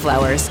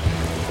wildflowers,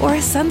 or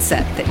a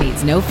sunset that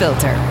needs no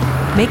filter.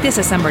 Make this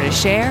a summer to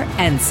share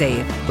and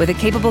save with a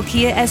capable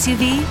Kia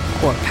SUV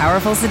or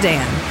powerful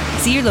sedan.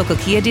 See your local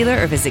Kia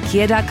dealer or visit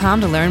kia.com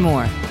to learn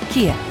more.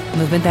 Kia,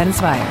 movement that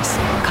inspires.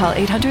 Call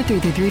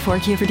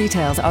 800-3334-KIA for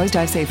details. Always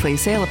drive safely.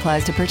 Sale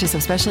applies to purchase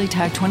of specially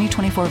tagged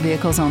 2024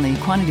 vehicles only.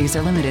 Quantities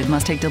are limited.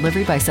 Must take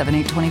delivery by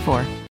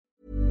 7/8/24.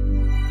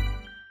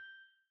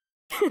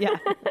 Yeah.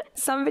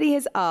 Somebody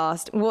has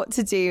asked what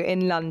to do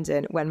in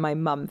London when my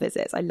mum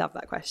visits. I love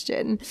that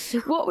question.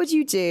 What would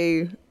you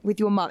do with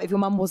your mum if your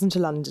mum wasn't a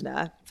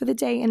Londoner for the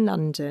day in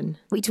London?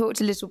 We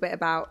talked a little bit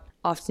about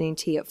afternoon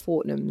tea at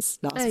Fortnum's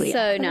last week.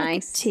 So Like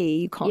nice. tea,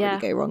 you can't really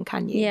go wrong,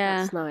 can you?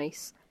 Yeah. That's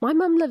nice. My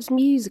mum loves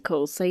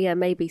musicals, so yeah,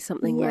 maybe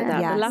something like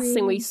that. Yes. The last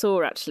thing we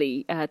saw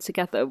actually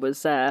together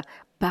was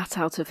Bat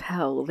Out of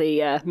Hell, the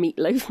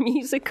Meatloaf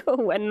musical,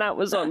 when that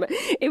was on.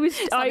 It was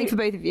Something for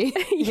both of you.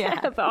 yeah,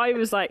 but I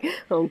was like,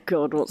 oh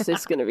God, what's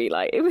this going to be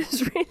like? It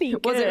was really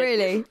good. Was it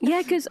really?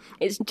 Yeah, because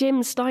it's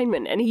Jim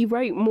Steinman, and he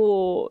wrote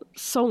more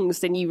songs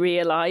than you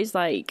realise.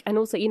 Like, and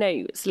also, you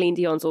know, Celine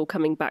Dion's All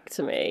Coming Back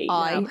to Me.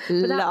 I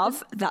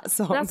love that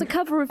song. That's a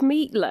cover of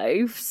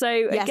Meatloaf. So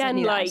Yes, I again,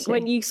 knew that, like actually.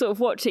 when you sort of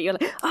watch it, you're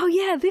like, oh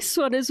yeah, this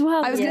one as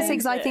well. I was going to say,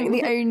 because I think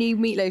the only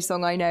Meatloaf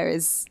song I know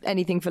is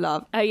Anything for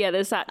Love. Oh yeah,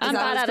 there's that. And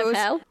Bad Out of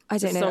Hell. I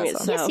don't The know song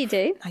that song. Yes, you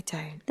do. I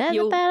don't. There's a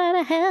You'll- bad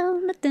out of hell.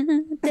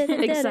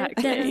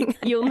 Exactly.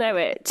 You'll know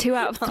it. 2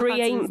 out of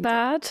 3 ain't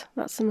bad.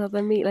 That's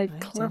another Meatloaf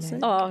classic.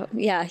 Oh,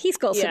 yeah, he's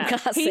got some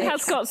classics. He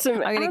has got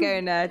some. I'm going to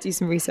go and do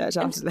some research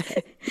after this.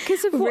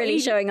 because of We're what really he-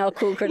 showing our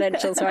cool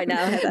credentials right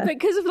now, Heather.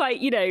 because of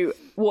like, you know,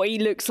 what he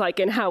looks like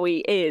and how he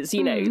is,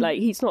 you know, like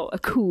he's not a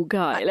cool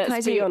guy, Can I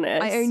let's tell be you,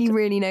 honest. I only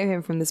really know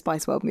him from the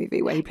Spice World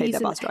movie where he played He's the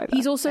in- bus driver.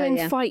 He's also in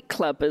yeah. Fight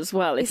Club as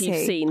well, if Is you've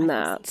he? seen I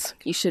that.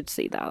 You should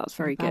see that. That's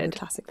very Fan of good.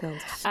 classic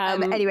films.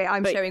 Um, Anyway,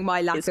 I'm but showing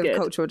my lack it's of good.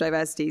 cultural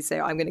diversity, so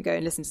I'm going to go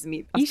and listen to some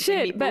You meatball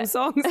should,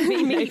 songs. but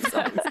Meatloaf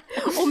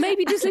songs. or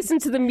maybe just listen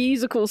to the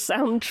musical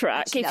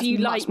soundtrack Actually, if that's you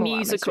much like more atmosphere.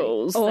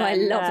 musicals. Oh, I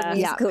then, love a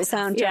musical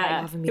soundtrack.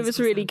 Yeah, love a it was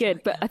musical really good.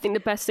 soundtrack, But I think the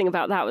best thing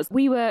about that was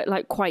we were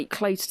like quite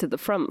close to the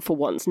front for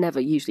once. Never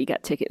usually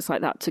get tickets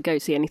like that to go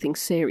see anything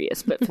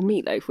serious, but for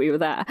Meatloaf we were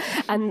there,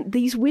 and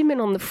these women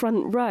on the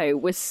front row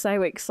were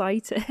so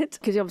excited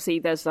because obviously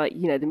there's like,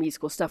 you know, the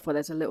musical stuff where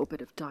there's a little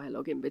bit of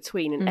dialogue in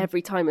between, and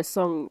every time a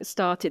song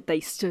started they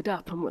stood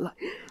up and were like,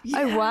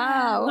 Oh,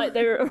 wow. like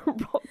they were at a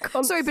rock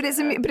concert. Sorry, but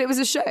it was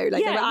a show.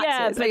 Like, they were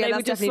actors. but So, yeah, they were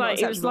that's just definitely not like,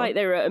 it was acceptable. like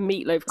they were at a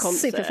Meatloaf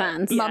concert. Super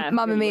fans. Yeah,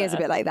 Mamma really Mia is a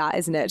were. bit like that,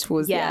 isn't it?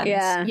 Towards the end.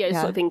 Yeah.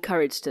 Sort of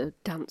encouraged to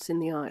dance in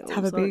the aisles.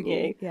 Have a aren't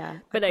boogie, you? yeah.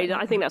 But no,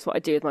 I think that's what I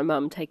do with my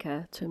mum. Take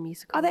her to a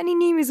musical. Are there any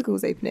new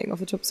musicals opening off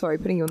the top? Sorry,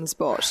 putting you on the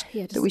spot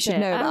Yeah, just that we a should bit.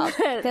 know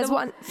about. There's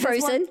one.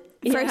 Frozen.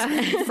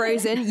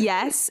 Frozen,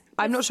 yes.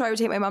 I'm not sure I would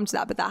take my mum to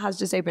that, but that has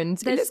just opened.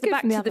 It There's looks the good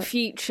Back from to the other-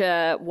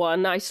 Future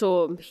one. I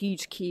saw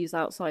huge queues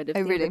outside of.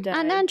 Oh, the really? other day.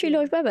 And Andrew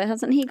Lloyd Webber,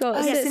 hasn't he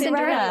got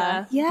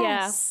Cinderella.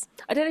 Yes.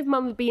 Yeah. I don't know if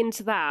Mum would be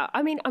into that.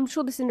 I mean, I'm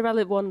sure the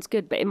Cinderella one's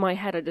good, but in my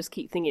head, I just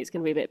keep thinking it's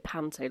going to be a bit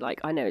panto.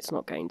 Like, I know it's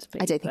not going to be.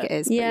 I don't think but- it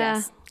is. But Yeah.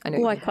 yes, I know.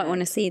 Oh, what I you mean. quite want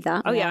to see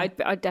that. Oh yeah,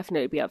 I'd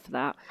definitely be up for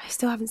that. I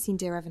still haven't seen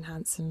Dear Evan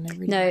Hansen. I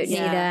really No, haven't.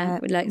 neither.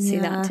 Would like to see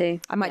that too.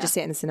 I might just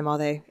see it in the cinema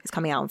though. It's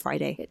coming out on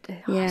Friday.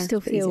 I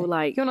still feel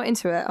like You're not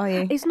into it, are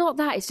you? it's not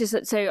that. It's just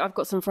that. So I've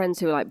got some friends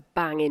who are like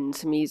bang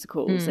into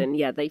musicals, and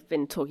yeah, they've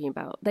been talking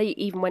about. They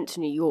even went to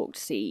New York to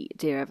see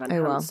Dear Evan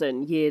Oh, wow.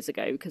 Hansen years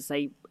ago because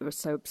they were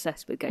so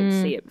obsessed with going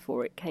to see it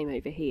before it came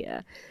over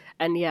here.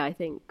 And yeah, I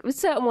think with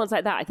certain ones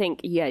like that, I think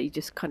you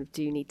just kind of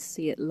do need to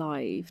see it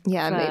live.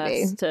 Yeah,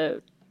 maybe. first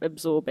to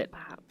absorb it,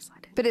 perhaps. I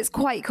don't know. But it's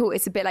quite cool.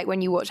 It's a bit like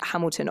when you watch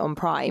Hamilton on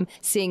Prime,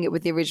 seeing it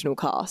with the original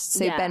cast.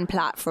 So Yeah. Ben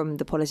Platt from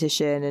The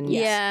Politician, and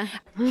Yeah.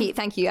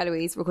 thank you,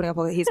 Eloise, for recording our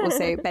podcast. He's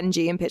also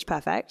Benji in Pitch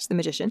Perfect, the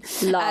magician.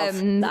 Love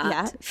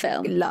that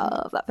film.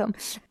 Love that film.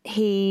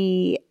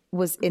 He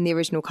was in the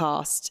original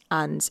cast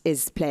and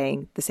is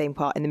playing the same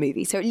part in the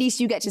movie. So at least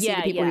you get to see Yeah,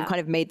 the people yeah. who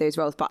kind of made those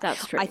roles. But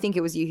That's true. I think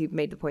it was you who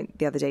made the point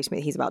the other day to me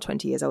that he's about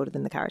 20 years older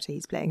than the character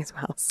he's playing as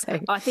well. So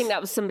I think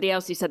that was somebody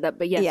else who said that,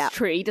 but yes, Yeah.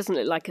 true. He doesn't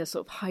look like a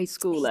sort of high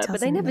schooler, but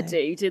they doesn't, never no.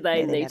 do they? No,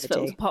 in they these never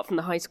films, do. apart from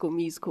the High School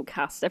Musical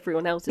cast,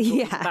 everyone else is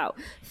always Yeah. about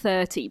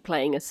 30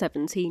 playing a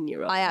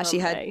 17-year-old. I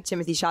actually aren't heard they?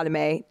 Timothée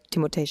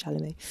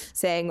Chalamet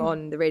saying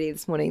on the radio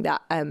this morning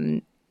that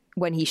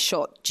when he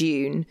shot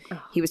June,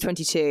 he was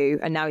 22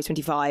 and now he's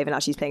 25 and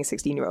actually he's playing a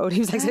 16-year-old. He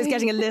was like, so it's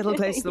getting a little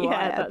close to the Yeah,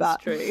 wire. that's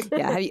but true.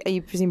 Yeah, are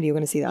you presumably you're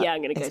going to see that? Yeah,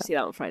 I'm going to go ASAP? see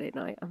that on Friday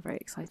night. I'm very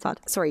excited. Fun.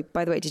 Sorry,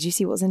 by the way, did you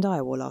see what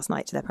Zendaya wore last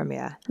night to their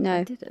premiere?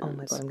 No. Oh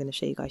my God, I'm going to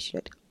show you guys. She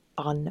looked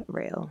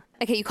unreal.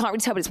 Okay, you can't really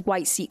tell, but it's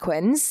white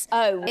sequins.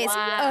 Oh, It's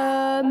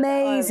wow.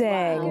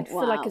 amazing.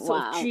 For like a sort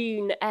of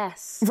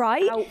June-esque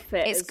Right?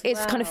 outfit It's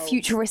as kind of well.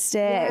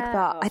 futuristic,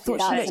 but I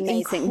thought she That's looked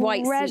amazing. White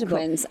incredible.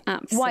 sequins,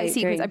 absolutely. White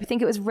sequins. I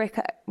think it was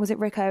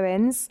Rick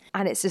Owens,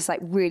 and it's just like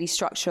really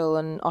structural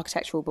and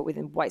architectural, but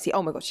within white sequins.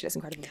 Oh my God, she looks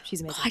incredible. She's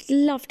amazing. I'd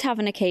love to have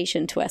an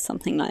occasion to wear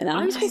something like that.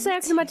 I was going to say,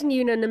 I can imagine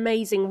you in an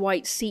amazing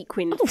white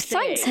sequin. Oh,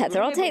 thanks,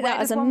 Heather. I'll take that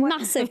as a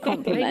massive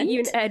compliment. Maybe you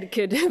and Ed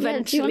could Yeah, do you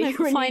eventually want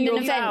to find an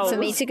renew your event for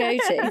me vows. to go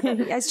to?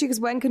 Yeah, it's true, because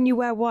when can you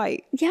wear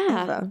white?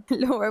 Yeah. Ever?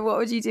 Laura, what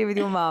would you do with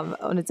your mum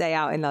on a day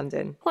out in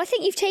London? Well, I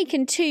think you've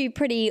taken two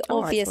pretty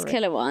obvious sorry.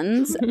 killer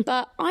ones,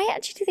 but I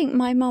actually think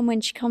my mum, when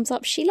she comes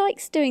up, she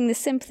likes doing the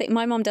simple thing.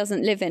 My mum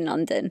doesn't live in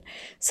London,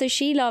 so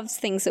she loves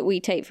things that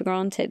we take for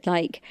granted,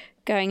 like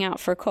going out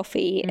for a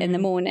coffee in the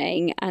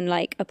morning and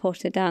like a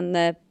potter down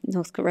the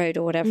Northcote Road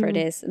or whatever it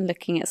is, and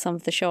looking at some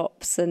of the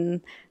shops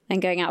and then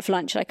going out for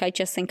lunch. Like, I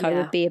just think I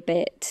would be a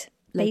bit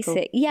Local.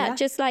 basic. Yeah,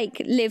 just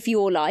like live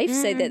your life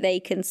so that they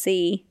can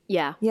see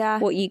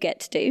what you get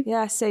to do.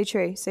 Yeah, so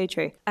true, so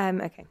true.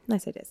 Okay,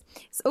 nice ideas.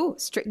 So,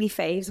 Strictly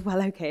faves.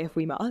 Well, okay, if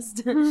we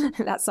must.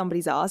 That's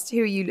somebody's asked.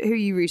 Who are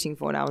you rooting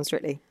for now on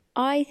Strictly?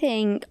 I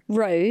think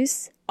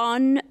Rose,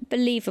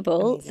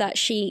 unbelievable that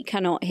she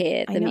cannot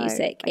hear the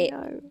music. It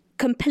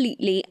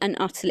completely and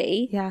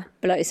utterly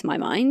blows my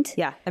mind.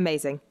 Yeah,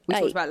 amazing. We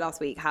talked about last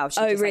week how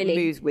she just like,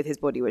 moves with his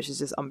body, which is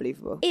just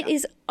unbelievable. It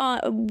is,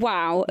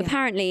 wow. Yeah.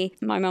 Apparently,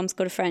 my mum's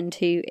got a friend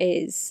who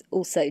is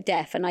also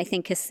deaf, and I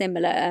think a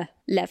similar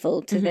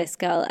level to this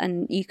girl,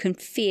 and you can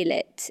feel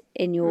it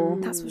in your...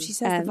 That's what she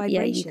says, the vibrations.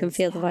 Yeah, you can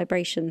feel the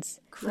vibrations.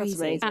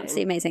 Crazy.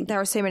 Absolutely amazing. There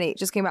are so many,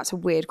 just going back to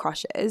weird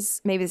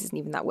crushes, maybe this isn't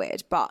even that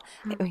weird, but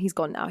he's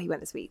gone now, he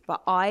went this week,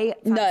 but I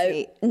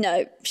fancy...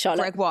 No,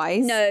 Charlotte. Greg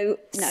Wise. No.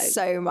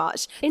 So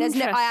much.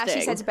 I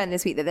actually said to Ben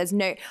this week that there's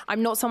no...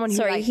 I'm not someone who...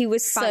 Sorry, he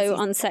was so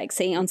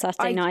unsexy on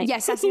Saturday night.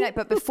 Yes, Saturday night,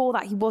 but before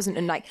that he wasn't,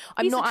 and like...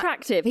 He's not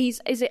attractive. Is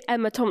it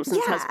Emma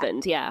Thompson's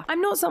husband? Yeah.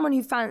 I'm not someone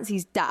who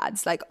fancies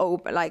dads, like,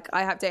 but like,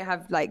 don't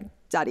have like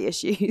daddy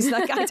issues.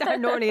 Like,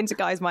 I'm not really into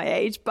guys my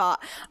age,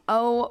 but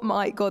oh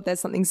my God, there's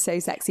something so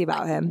sexy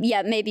about him.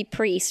 Yeah, maybe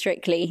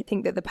pre-Strictly. I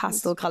think that the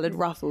pastel coloured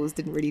ruffles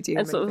didn't really do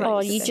him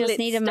you just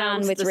need a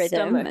man with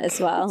rhythm as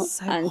well.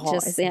 So and hot,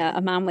 just,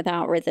 a man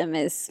without rhythm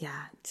is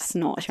just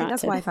not attractive. I think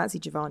that's why I fancy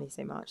Giovanni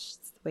so much.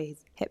 It's the way his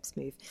hips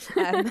move.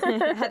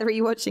 Heather, are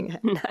you watching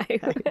it? No.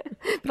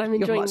 But I'm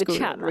enjoying the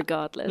chat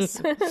regardless.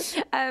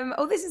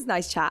 This is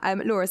nice chat.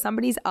 Laura,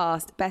 somebody's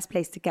asked best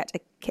place to get a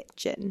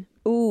kitchen.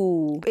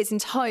 Ooh. It's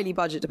entirely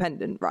budget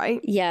dependent, right?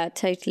 Yeah,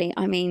 totally.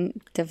 I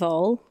mean,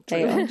 Deval,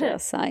 they are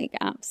just like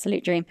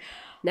absolute dream.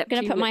 Neptune,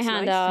 I'm going to put my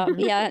hand up.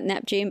 Yeah,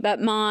 Neptune.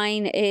 But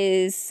mine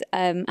is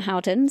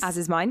Howden's. As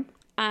is mine.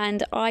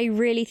 And I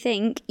really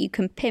think you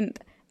can pimp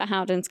a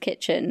Howden's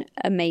kitchen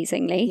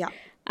amazingly. Yeah.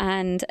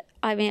 And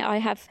I mean, I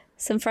have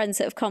some friends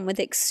that have come with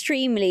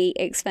extremely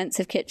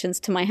expensive kitchens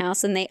to my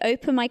house, and they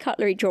open my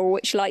cutlery drawer,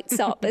 which lights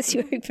up as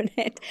you open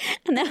it.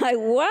 And they're like,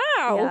 wow.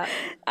 Yeah.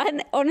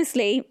 And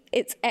honestly,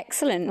 it's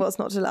excellent. What's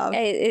not to love?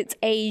 It's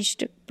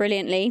aged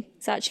brilliantly.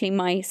 It's actually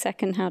my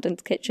second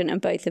Howden's kitchen,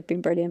 and both have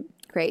been brilliant.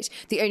 Great.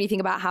 The only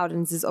thing about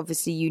Howden's is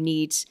obviously you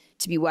need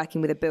to be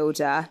working with a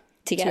builder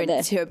to get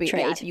the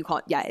trade. Yeah, you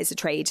can't. Yeah, it's a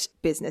trade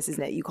business,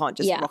 isn't it? You can't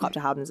just rock up to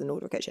Howden's and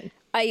order a kitchen.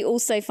 I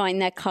also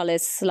find their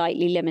colours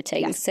slightly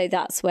limiting, so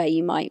that's where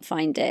you might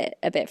find it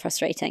a bit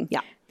frustrating. Yeah.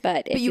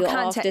 But if you're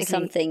after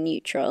something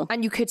neutral.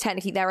 And you could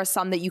technically, there are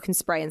some that you can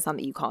spray and some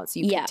that you can't.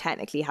 So you can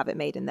technically have it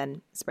made and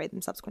then spray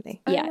them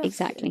subsequently. Yeah,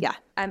 exactly. Yeah.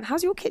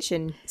 How's your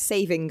kitchen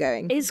saving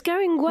going? It's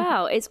going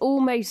well. It's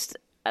almost...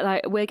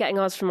 like we're getting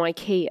ours from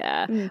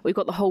IKEA. We've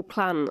got the whole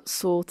plan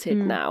sorted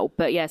now.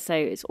 But so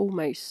it's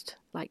almost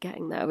like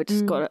getting there. We've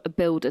just got a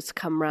builder to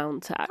come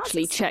round to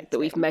actually check that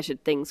we've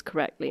measured things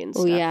correctly and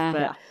stuff.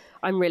 But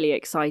I'm really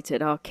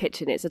excited. Our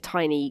kitchen, it's a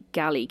tiny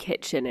galley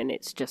kitchen and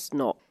it's just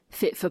not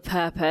fit for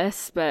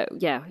purpose, but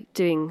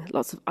doing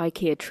lots of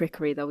IKEA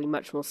trickery. There'll be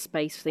much more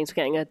space for things.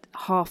 We're getting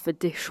half a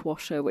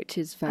dishwasher, which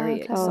is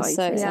very exciting.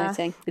 So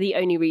exciting. The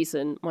only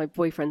reason my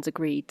boyfriend's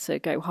agreed to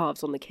go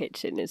halves on the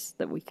kitchen is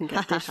that we can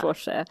get a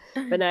dishwasher.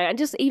 But no, and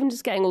just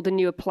getting all the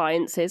new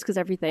appliances, because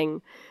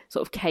everything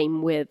sort of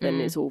came with and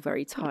is all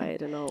very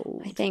tired and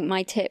old. I think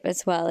my tip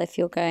as well, if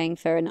you're going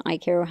for an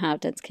IKEA or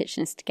Howden's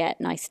kitchen, is to get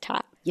a nice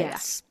tap.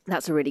 Yes,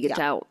 that's a really good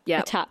shout.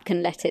 Yeah, a tap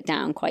can let it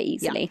down quite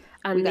easily.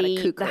 And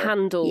the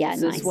handles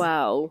as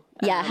well.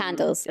 Yeah,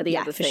 handles are the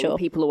other thing sure.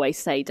 people always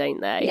say, don't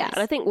they? Yes.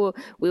 And I think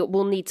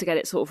we'll need to get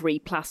it sort of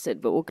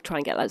replastered, but we'll try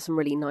and get like some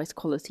really nice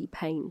quality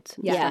paint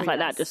and stuff like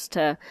that, just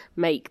to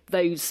make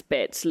those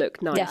bits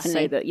look nice.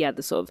 Definitely. So that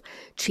the sort of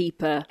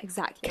cheaper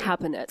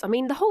cabinet. I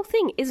mean, the whole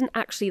thing isn't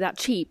actually that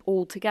cheap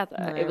altogether.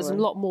 No, it was a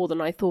lot more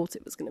than I thought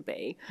it was going to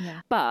be.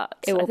 Yeah. But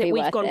I think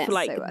we've gone for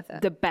like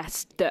the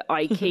best that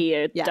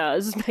IKEA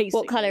does. Basically.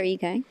 What colour are you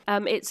going?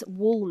 It's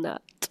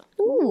walnut.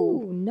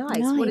 Ooh, nice.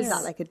 What is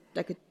that? Like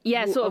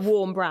a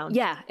warm brown?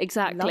 Yeah,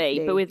 exactly.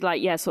 Lovely. But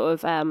with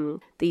sort of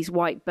these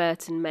white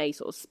Burton May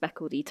sort of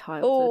speckledy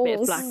tiles with a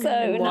bit of black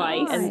and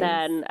white, and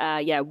then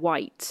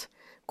white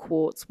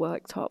quartz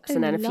worktops,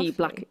 and then a few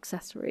black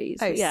accessories.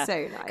 So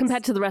nice.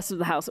 Compared to the rest of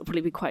the house, it'll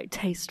probably be quite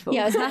tasteful.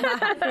 Yeah,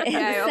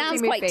 it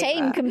sounds quite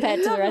tame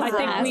compared to the rest of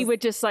the house. I think we were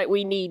just like,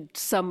 we need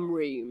some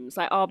rooms.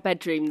 Like our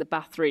bedroom, the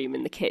bathroom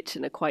and the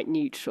kitchen are quite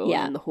neutral,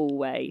 and the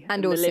hallway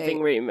and also, the living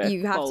room are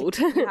bold.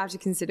 You have to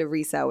consider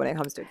resale when it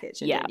comes to a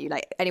kitchen, don't you?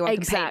 Like anyone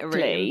can paint a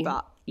room,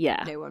 but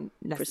Yeah, no one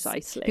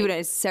precisely. People don't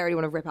necessarily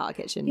want to rip out a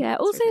kitchen. Yeah,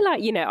 also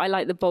like, you know, I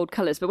like the bold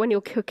colours, but when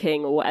you're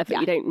cooking or whatever,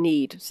 you don't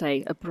need,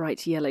 say, a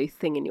bright yellow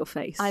thing in your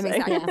face. I'm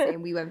exactly the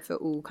same. We went for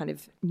all kind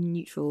of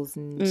neutrals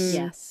and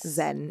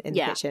zen in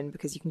the kitchen,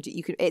 because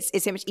you can.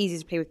 It's so much easier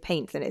to play with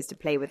paint than it is to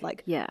play with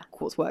like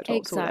quartz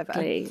worktops or whatever.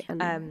 Exactly.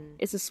 And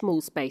it's a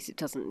small space. It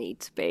doesn't need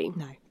to be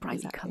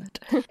brightly coloured.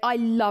 I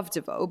love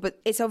Devoe, but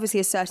it's obviously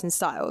a certain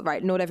style,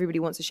 right? Not everybody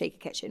wants a shaker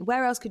kitchen.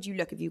 Where else could you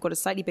look if you've got a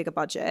slightly bigger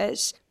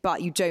budget,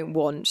 but you don't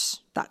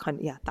want that kind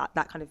of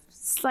that kind of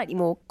slightly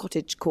more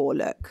cottage core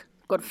look?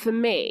 God, for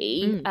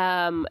me,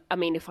 I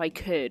mean, if I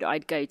could,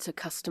 I'd go to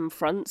Custom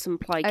Fronts and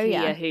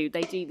Plykia, who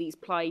they do these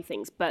ply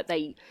things, but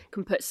they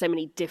can put so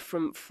many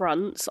different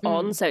fronts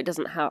on, so it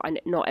doesn't have.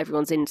 Not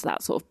everyone's into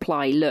that sort of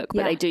ply look,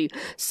 but they do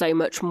so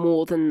much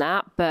more than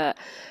that. But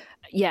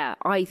yeah,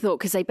 I thought,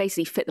 because they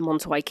basically fit them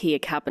onto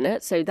IKEA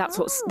cabinets, so that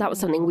was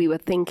something we were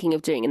thinking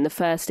of doing in the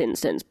first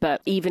instance.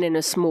 But even in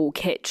a small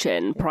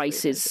kitchen,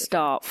 prices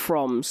start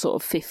from sort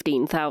of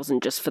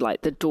 15,000 just for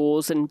like the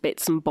doors and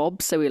bits and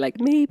bobs. So we were like,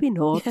 maybe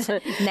not.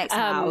 Next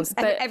house.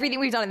 But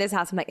everything we've done in this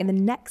house, I'm like, in the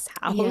next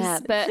house. Yeah,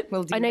 but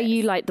I know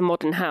you like the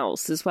modern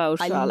house as well,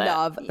 Charlotte. I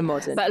love the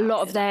modern But house. a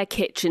lot of their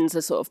kitchens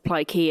are sort of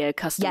Plykia,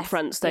 Custom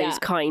Fronts, those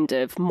kind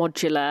of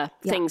modular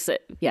things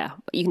that,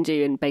 you can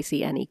do in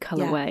basically any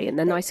colourway, and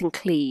they're nice and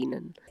clean.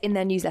 And in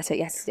their newsletter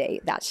yesterday,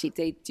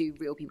 they do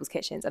real people's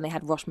kitchens, and they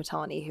had Rosh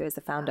Matani, who is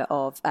the founder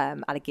of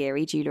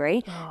Alighieri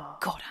Jewellery.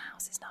 God, her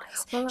house is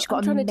nice. Well,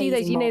 I'm trying to do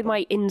those,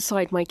 my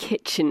inside my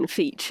kitchen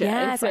feature.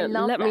 Yes, I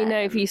love Let me know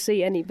if you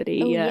see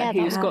anybody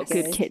who's got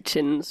good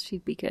kitchens.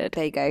 She'd be good.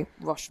 There you go,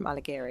 Rosh from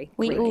Alighieri.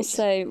 We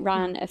also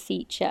ran a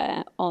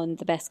feature on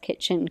the best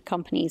kitchen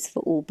companies for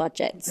all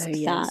budgets.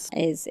 That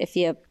is, if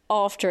you're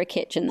after a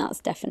kitchen,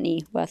 that's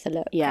definitely worth a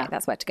look. Yeah,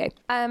 that's where to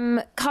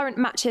go. Current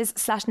matches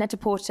 /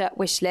 Net-a-Porter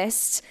wish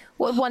list.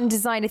 What one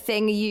designer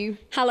thing are you?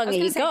 How long have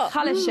you got?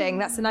 Culishing.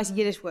 That's a nice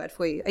Yiddish word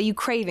for you. Are you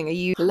craving? Are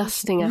you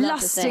lusting after?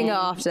 Lusting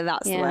after.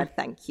 That's the word.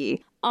 Thank you.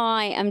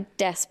 I am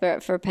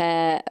desperate for a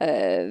pair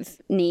of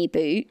knee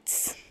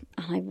boots.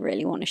 I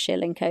really want a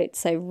shilling coat,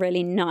 so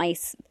really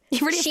nice,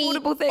 really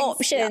affordable things.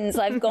 Options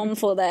I've gone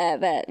for there,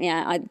 but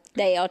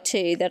they are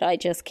two that I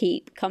just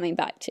keep coming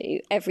back to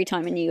every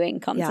time a new in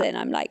comes in.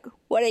 I'm like,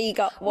 what have you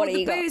got? What have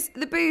you got?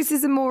 The boots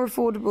is a more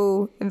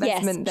affordable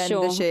investment than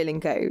the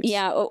shearling coat.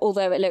 Yeah,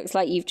 although it looks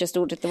like you've just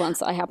ordered the ones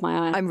that I have my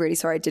eye on. I'm really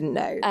sorry, I didn't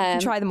know. You can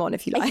try them on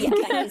if you like. Yeah,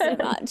 thank you so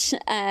much.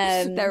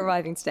 They're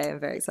arriving today. I'm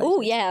very excited. Oh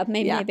yeah,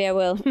 maybe I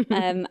will.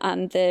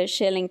 And the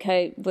shearling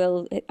coat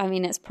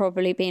it's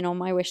probably been on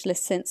my wish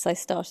list since I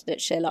started at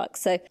Sherlock.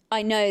 So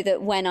I know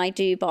that when I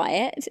do buy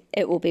it,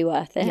 it will be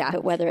worth it.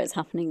 But whether it's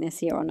happening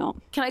this year or not.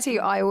 Can I tell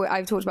you,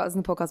 I've talked about this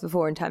in the podcast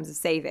before in terms of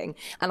saving,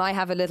 and I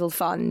have a little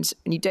fund,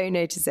 and you don't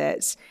notice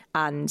it,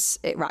 and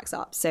it racks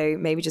up. So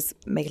maybe just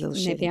make a little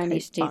shearling coat. Maybe I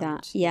need to do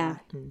that. Yeah.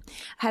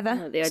 Heather,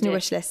 what's your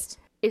wish list?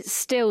 It's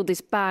still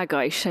this bag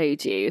I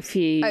showed you.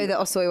 The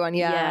Ossoy one,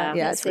 yeah,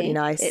 it's really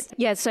nice.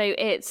 So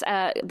it's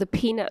the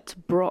peanut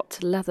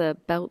brot leather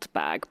belt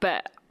bag,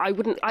 but I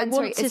want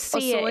to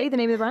see Ossoy, the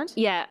name of the brand?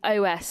 Yeah,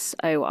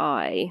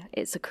 OSOI.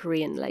 It's a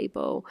Korean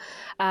label.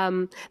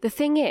 The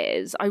thing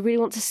is, I really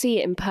want to see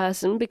it in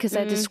person because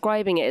they're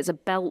describing it as a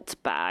belt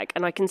bag,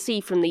 and I can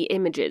see from the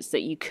images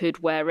that you could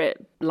wear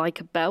it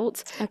like a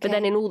belt. Okay. But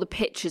then in all the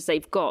pictures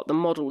they've got, the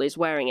model is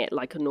wearing it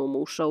like a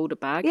normal shoulder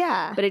bag.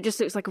 Yeah. But it just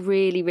looks like a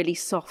really, really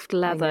soft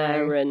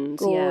leather and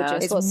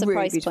gorgeous. It's what's the really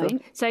price beautiful.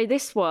 point? So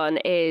this one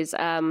is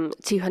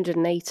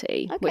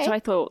 $280, which I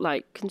thought,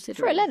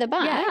 considering for a leather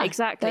bag. Yeah,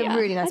 exactly. They're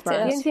really nice The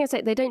brands. only thing I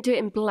say, they don't do it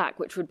in black,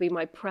 which would be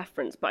my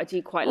preference, but I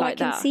do quite like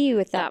that. I can see you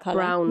with that colour.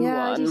 Brown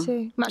Yeah, one. I do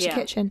too. Match your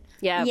kitchen.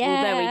 Yeah,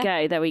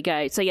 well, there we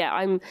go. So yeah,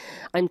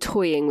 I'm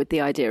toying with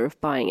the idea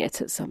of buying it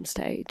at some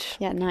stage.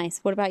 Yeah, nice.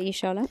 What about you,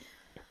 Charlotte?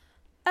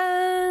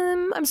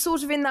 I'm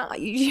sort of in that.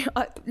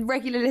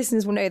 Regular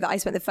listeners will know that I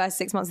spent the first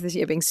 6 months of this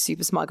year being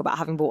super smug about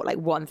having bought like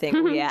one thing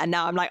all year, and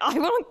now I'm like, I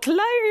want clothes.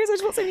 I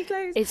just want so many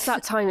clothes. It's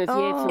that time of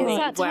year for me It's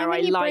that time where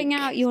when you bring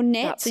out your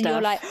knits and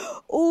you're like,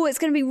 oh, it's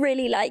going to be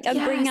really like,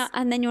 and bring out,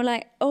 and then you're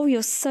like, oh,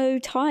 you're so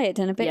tired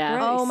and a bit gross.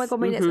 Oh my God,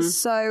 my knits are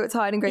so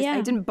tired and gross. Yeah.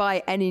 I didn't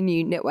buy any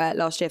new knitwear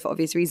last year for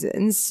obvious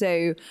reasons.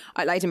 So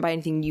I didn't buy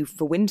anything new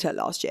for winter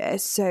last year.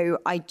 So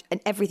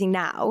and everything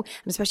now,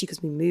 and especially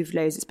because we moved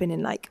loads, it's been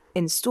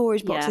in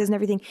storage boxes and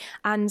everything.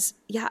 And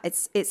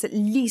it's at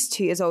least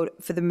 2 years old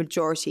for the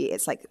majority.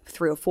 It's like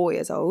 3 or 4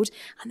 years old,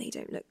 and they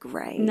don't look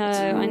great. No,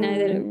 I know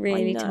they look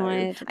really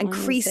tired. And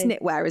crease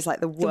knitwear is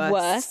like the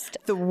worst.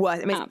 The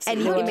worst. It makes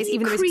even the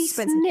most crease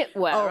expensive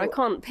knitwear. I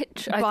can't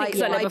picture. I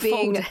think I never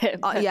fold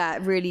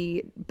it.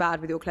 Really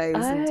bad with your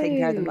clothes and taking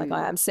care of them like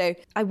I am. So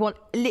I want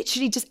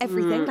literally just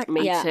everything.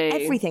 Me too.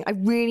 Everything. I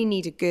really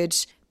need a good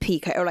pea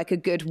coat or like a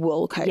good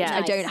wool coat.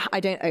 Yeah. I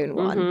don't own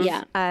one.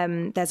 Yeah.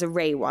 There's a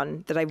Ray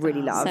one that I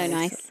really love. So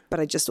nice. But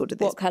I just ordered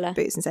this What colour?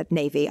 boots and said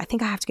navy. I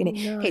think I have to go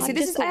navy. Okay, so I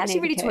this just is I thought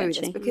actually navy really toy coat, with this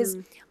actually. because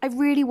I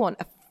really want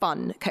a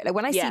fun coat. Like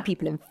when I see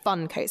people in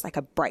fun coats, like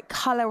a bright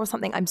colour or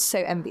something, I'm so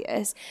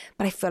envious.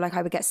 But I feel like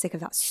I would get sick of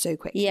that so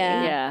quickly.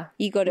 Yeah.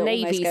 You got to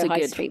almost Navy's go a high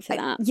good- street for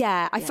that.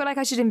 Yeah, I feel like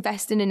I should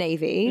invest in a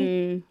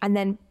navy and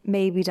then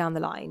maybe down the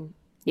line.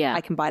 Yeah.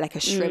 I can buy like a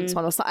shrimps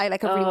one or something.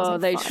 Like I really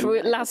want those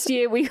something fun. last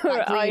year we were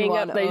That green eyeing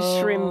one, up those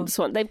shrimps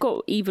one. They've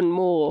got even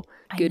more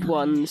good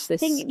ones.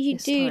 This, I think you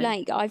this do time.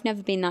 like. I've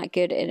never been that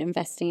good at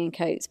investing in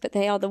coats, but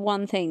they are the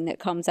one thing that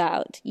comes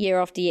out year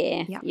after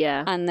year.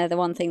 Yeah. And they're the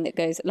one thing that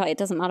goes like it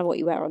doesn't matter what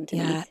you wear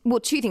underneath. Yeah. Well,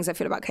 two things I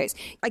feel about coats.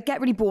 I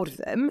get really bored of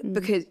them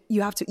because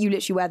you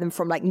literally wear them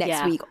from like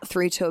next week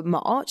through to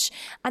March.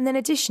 And then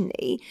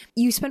additionally,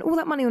 you spend all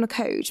that money on a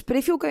coat, but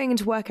if you're going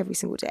into work every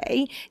single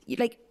day,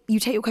 you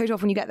take your coat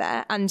off when you get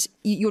there and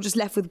you're just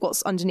left with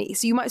what's underneath.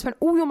 So you might spend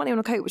all your money on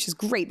a coat, which is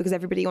great because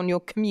everybody on your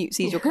commute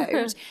sees your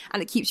coat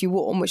and it keeps you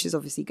warm, which is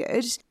obviously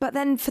good. But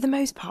then for the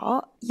most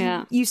part,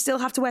 you still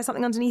have to wear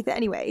something underneath it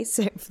anyway.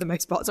 So for the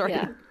most part, sorry.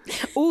 Yeah.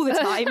 All the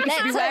time, you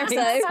should be Let's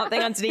wearing hope so.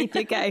 something underneath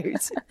your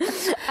coat.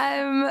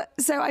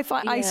 So I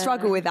find I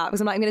struggle with that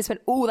because I'm like, I'm going to spend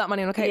all that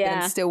money on a coat, but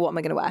then still what am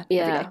I going to wear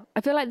every day?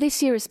 I feel like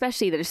this year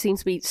especially there just seems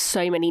to be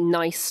so many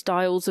nice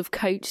styles of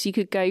coats you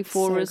could go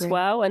for as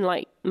well, and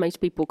like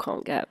most people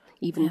can't get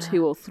even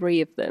 2 or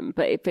 3 of them,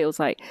 but it feels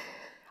like,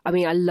 I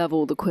mean, I love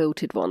all the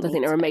quilted ones. I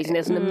think they're amazing.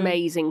 There's an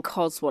amazing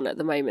COS one at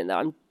the moment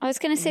that I was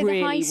going to say really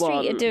the high street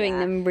are want. doing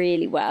them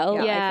really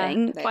well. Yeah, I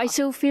think. but I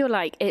still feel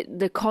like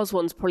the COS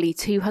one's probably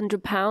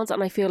 £200,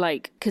 and I feel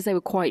like because they were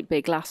quite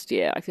big last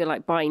year, I feel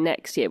like by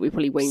next year we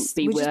probably won't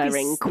be We'll just be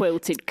wearing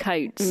quilted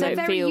coats. They're So it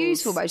very feels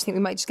useful, but I just think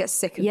we might just get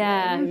sick of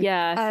them.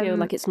 Yeah, I feel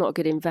like it's not a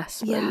good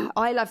investment. Yeah,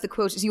 I love the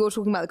quilted. So you're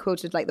talking about the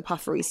quilted, like the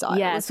puffery style.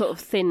 Yeah, sort of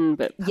thin,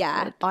 but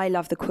Yeah, I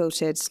love the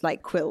quilted,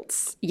 like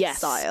quilts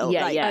style.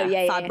 Yeah, like, yeah. Oh,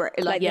 yeah, yeah. fabric,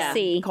 Like the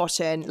C.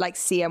 cotton, like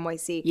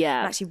CMYC. Yeah.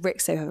 And actually,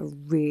 Rixo have a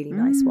really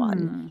nice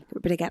one.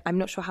 But again, I'm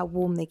not sure how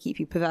warm they keep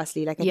you.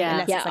 Perversely, like I think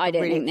unless it's like I a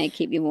don't really, think they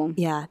keep you warm.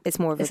 Yeah, it's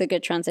more of It's a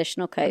good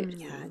transitional coat.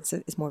 yeah,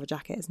 it's more of a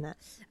jacket, isn't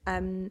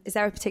it? Is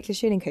there a particular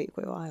shearling coat you've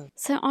got your eye on?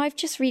 So I've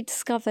just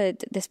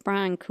rediscovered this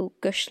brand called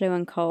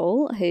Gushlow &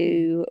 Cole,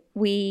 who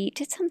we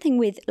did something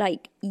with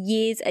like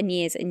years and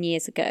years and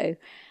years ago.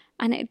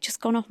 And it had just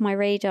gone off my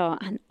radar,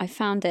 and I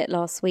found it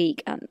last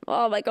week. And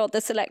oh my God,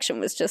 the selection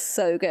was just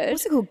so good.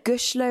 What's it called?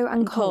 Gushlow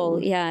and Cole.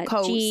 Cole, yeah.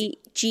 Cole. Gushlow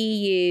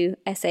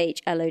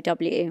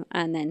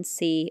and then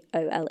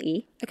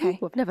COLE. Okay.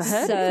 I've never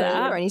heard So- of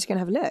that. I need to go and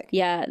have a look.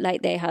 Yeah,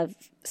 like they have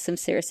some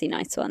seriously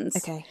nice ones.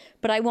 Okay.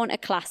 But I want a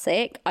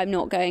classic. I'm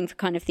not going for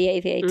kind of the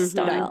aviator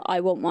style. I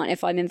want one,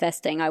 if I'm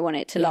investing, I want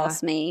it to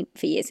last me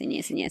for years and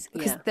years and years.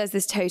 Because there's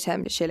this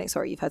totem shearling.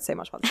 Sorry, you've heard so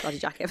much about the bloody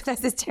jacket, but there's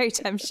this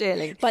totem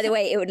shearling. By the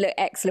way, it would look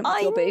excellent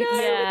with your boots.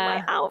 with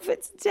Yeah. my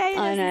outfit today.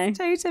 I There's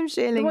this totem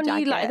The shearling one jacket.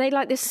 you like, are they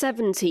like the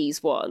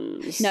 70s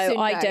ones? No, So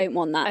I no. don't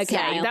want that Okay,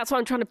 style. that's why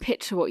I'm trying to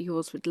picture what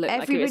yours would look like.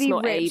 If Everybody it's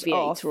not rips aviator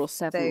off or those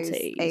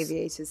 70s.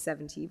 aviators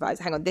 70 vibes.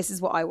 Hang on, this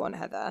is what I want,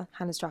 Heather.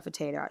 Hannah Strafford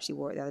Taylor actually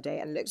wore it the other day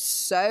and looked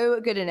so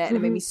good in it, and it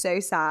made me so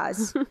sad.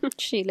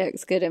 She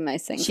looks good in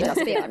most things,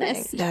 let's be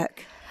honest.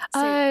 Look.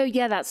 Oh,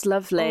 yeah, that's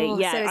lovely. Oh,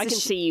 yeah, so it's I a can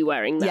see you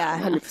wearing that, Yeah.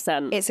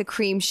 100%. It's a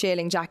cream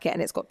shearling jacket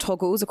and it's got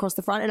toggles across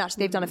the front. And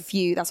actually, they've done a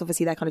few. That's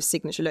obviously their kind of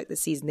signature look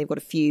this season. They've got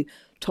a few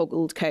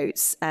toggled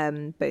coats,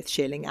 both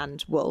shearling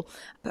and wool.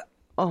 But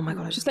oh my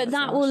God, I just But love it so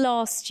that will much.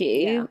 last you.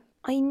 Yeah.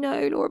 I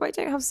know, Laura, but I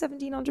don't have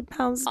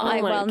 £1,700. I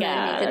my well know,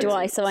 God. neither do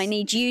I. So I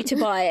need you to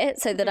buy it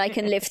so that I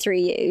can live through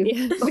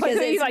you. Because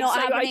it's Like, not so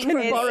I happening can for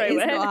me. borrow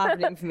It's it. not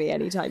happening for me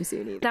anytime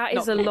soon either. That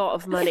is a lot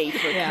of money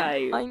for a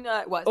coat. I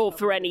know. Well, Or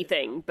for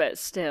anything, but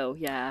still,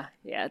 yeah.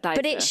 That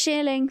But is it's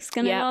shearling. It's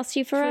going to Yeah, last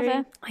you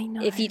forever. I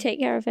know. If you take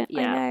care of it.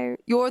 Yeah. I know.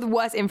 You're the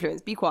worst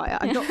influence. Be quiet.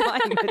 I'm not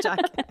buying the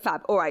jacket.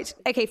 Fab. All right.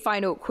 Okay,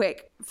 final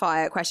quick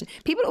fire question.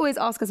 People always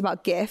ask us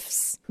about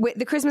gifts.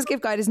 The Christmas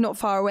gift guide is not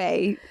far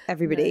away,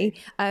 everybody.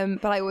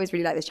 But I always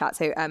really like this chat.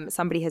 So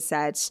somebody has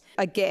said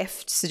a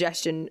gift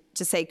suggestion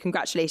to say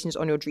congratulations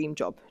on your dream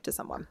job to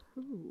someone.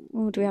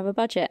 Oh, do we have a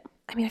budget?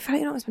 I mean, I feel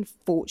like you're not going to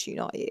spend a fortune,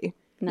 are you?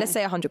 Let's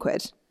say 100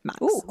 quid max.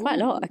 Oh, quite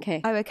a lot.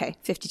 Okay. Oh, okay.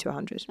 50 to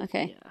 100.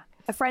 Okay.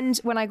 A friend,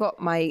 when I got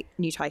my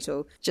new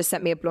title, just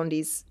sent me a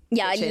Blondie's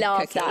Yeah, I Kitchen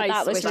love cookie, that.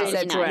 That was which I really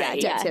said, nice. Yeah,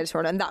 Yeah. deputy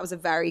editorial, and that was a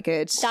very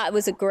good. That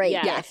was a great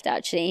Yeah. gift,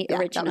 actually. Yeah,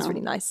 that Original. was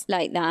really nice.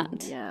 Like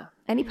that. Yeah.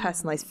 Any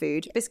personalised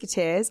food,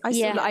 biscuiteers.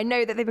 I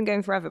know that they've been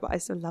going forever, but I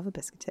still love a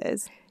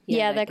biscuiteers.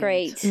 Yeah, they're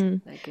great. They're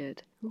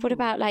good. What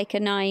about like a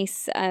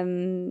nice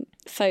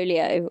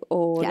folio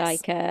or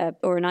Yes.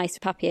 or a nice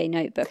papier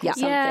notebook or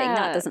something? Yeah.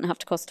 That doesn't have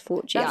to cost a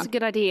fortune. That's a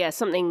good idea.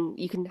 Something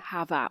you can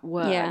have at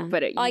work. Yeah,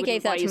 But I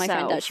gave that to my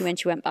friend actually when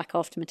she went back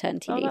after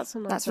maternity leave. That's a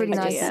nice That's really I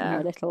nice. just sent her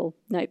a little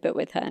notebook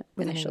with her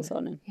initials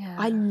on. And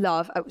I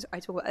love. I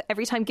talk about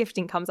every time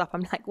gifting comes up.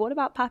 I'm like, what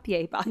about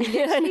papier? But I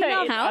literally know,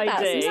 love how I about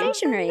do. some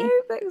stationery?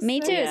 notebooks Me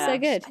too. It's so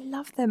good. I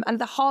love them. And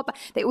the hardback,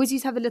 they always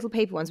used to have the little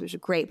paper ones, which are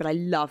great, but I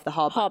love the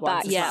hardback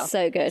ones. Hardback, yeah,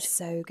 so good.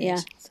 So good. Yeah.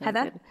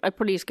 Heather? I'd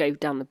probably just go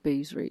down the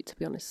booze route, to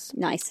be honest.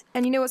 Nice.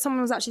 And you know what?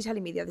 Someone was actually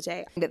telling me the other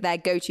day that their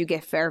go-to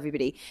gift for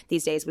everybody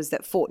these days was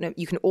that Fortnum,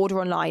 you can order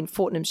online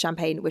Fortnum's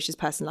champagne, which is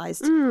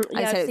personalised.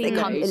 I've seen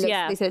those.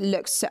 They said it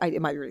looks so,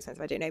 it might be really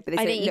expensive, I don't know, but they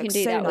said I think it you can looks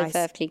do so that nice. with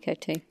Verve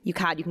Clicquot too. You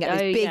can get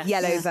those big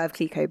yellow Verve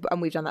Clicquot,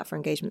 and we've done that for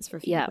engagements for a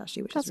few people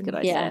actually, which that's is a really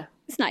good nice. idea. Yeah.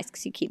 It's nice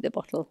because you keep the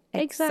bottle.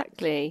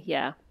 Exactly.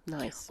 Yeah.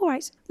 Nice. All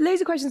right.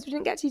 Loads of questions we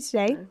didn't get to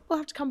today. We'll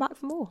have to come back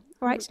for more.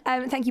 All right.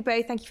 Thank you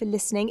both. Thank you for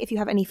listening. If you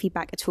have any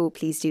feedback at all,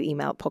 please do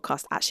email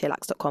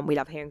podcast@sheerluxe.com. We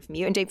love hearing from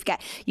you. And don't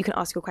forget, you can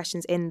ask your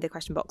questions in the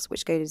question box,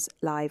 which goes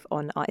live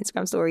on our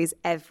Instagram stories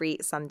every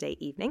Sunday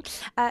evening.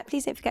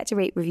 Please don't forget to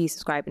rate, review,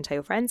 subscribe, and tell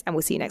your friends. And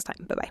we'll see you next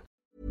time. Bye-bye.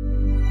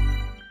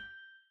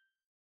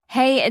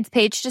 Hey, it's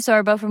Paige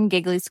DeSorbo from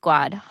Giggly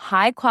Squad.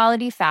 High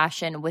quality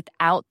fashion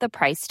without the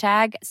price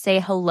tag. Say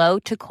hello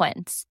to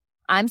Quince.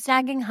 I'm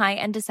snagging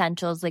high-end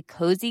essentials like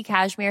cozy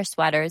cashmere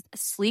sweaters,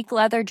 sleek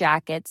leather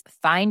jackets,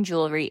 fine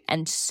jewelry,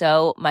 and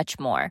so much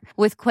more.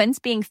 With Quince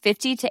being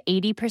 50 to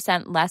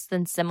 80% less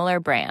than similar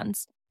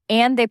brands.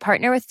 And they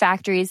partner with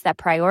factories that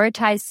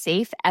prioritize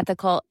safe,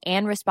 ethical,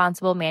 and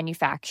responsible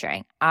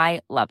manufacturing. I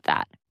love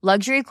that.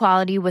 Luxury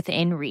quality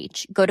within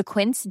reach. Go to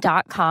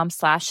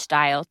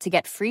quince.com/style to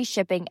get free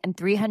shipping and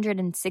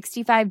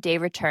 365-day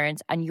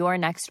returns on your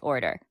next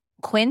order.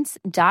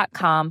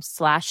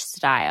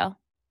 Quince.com/style.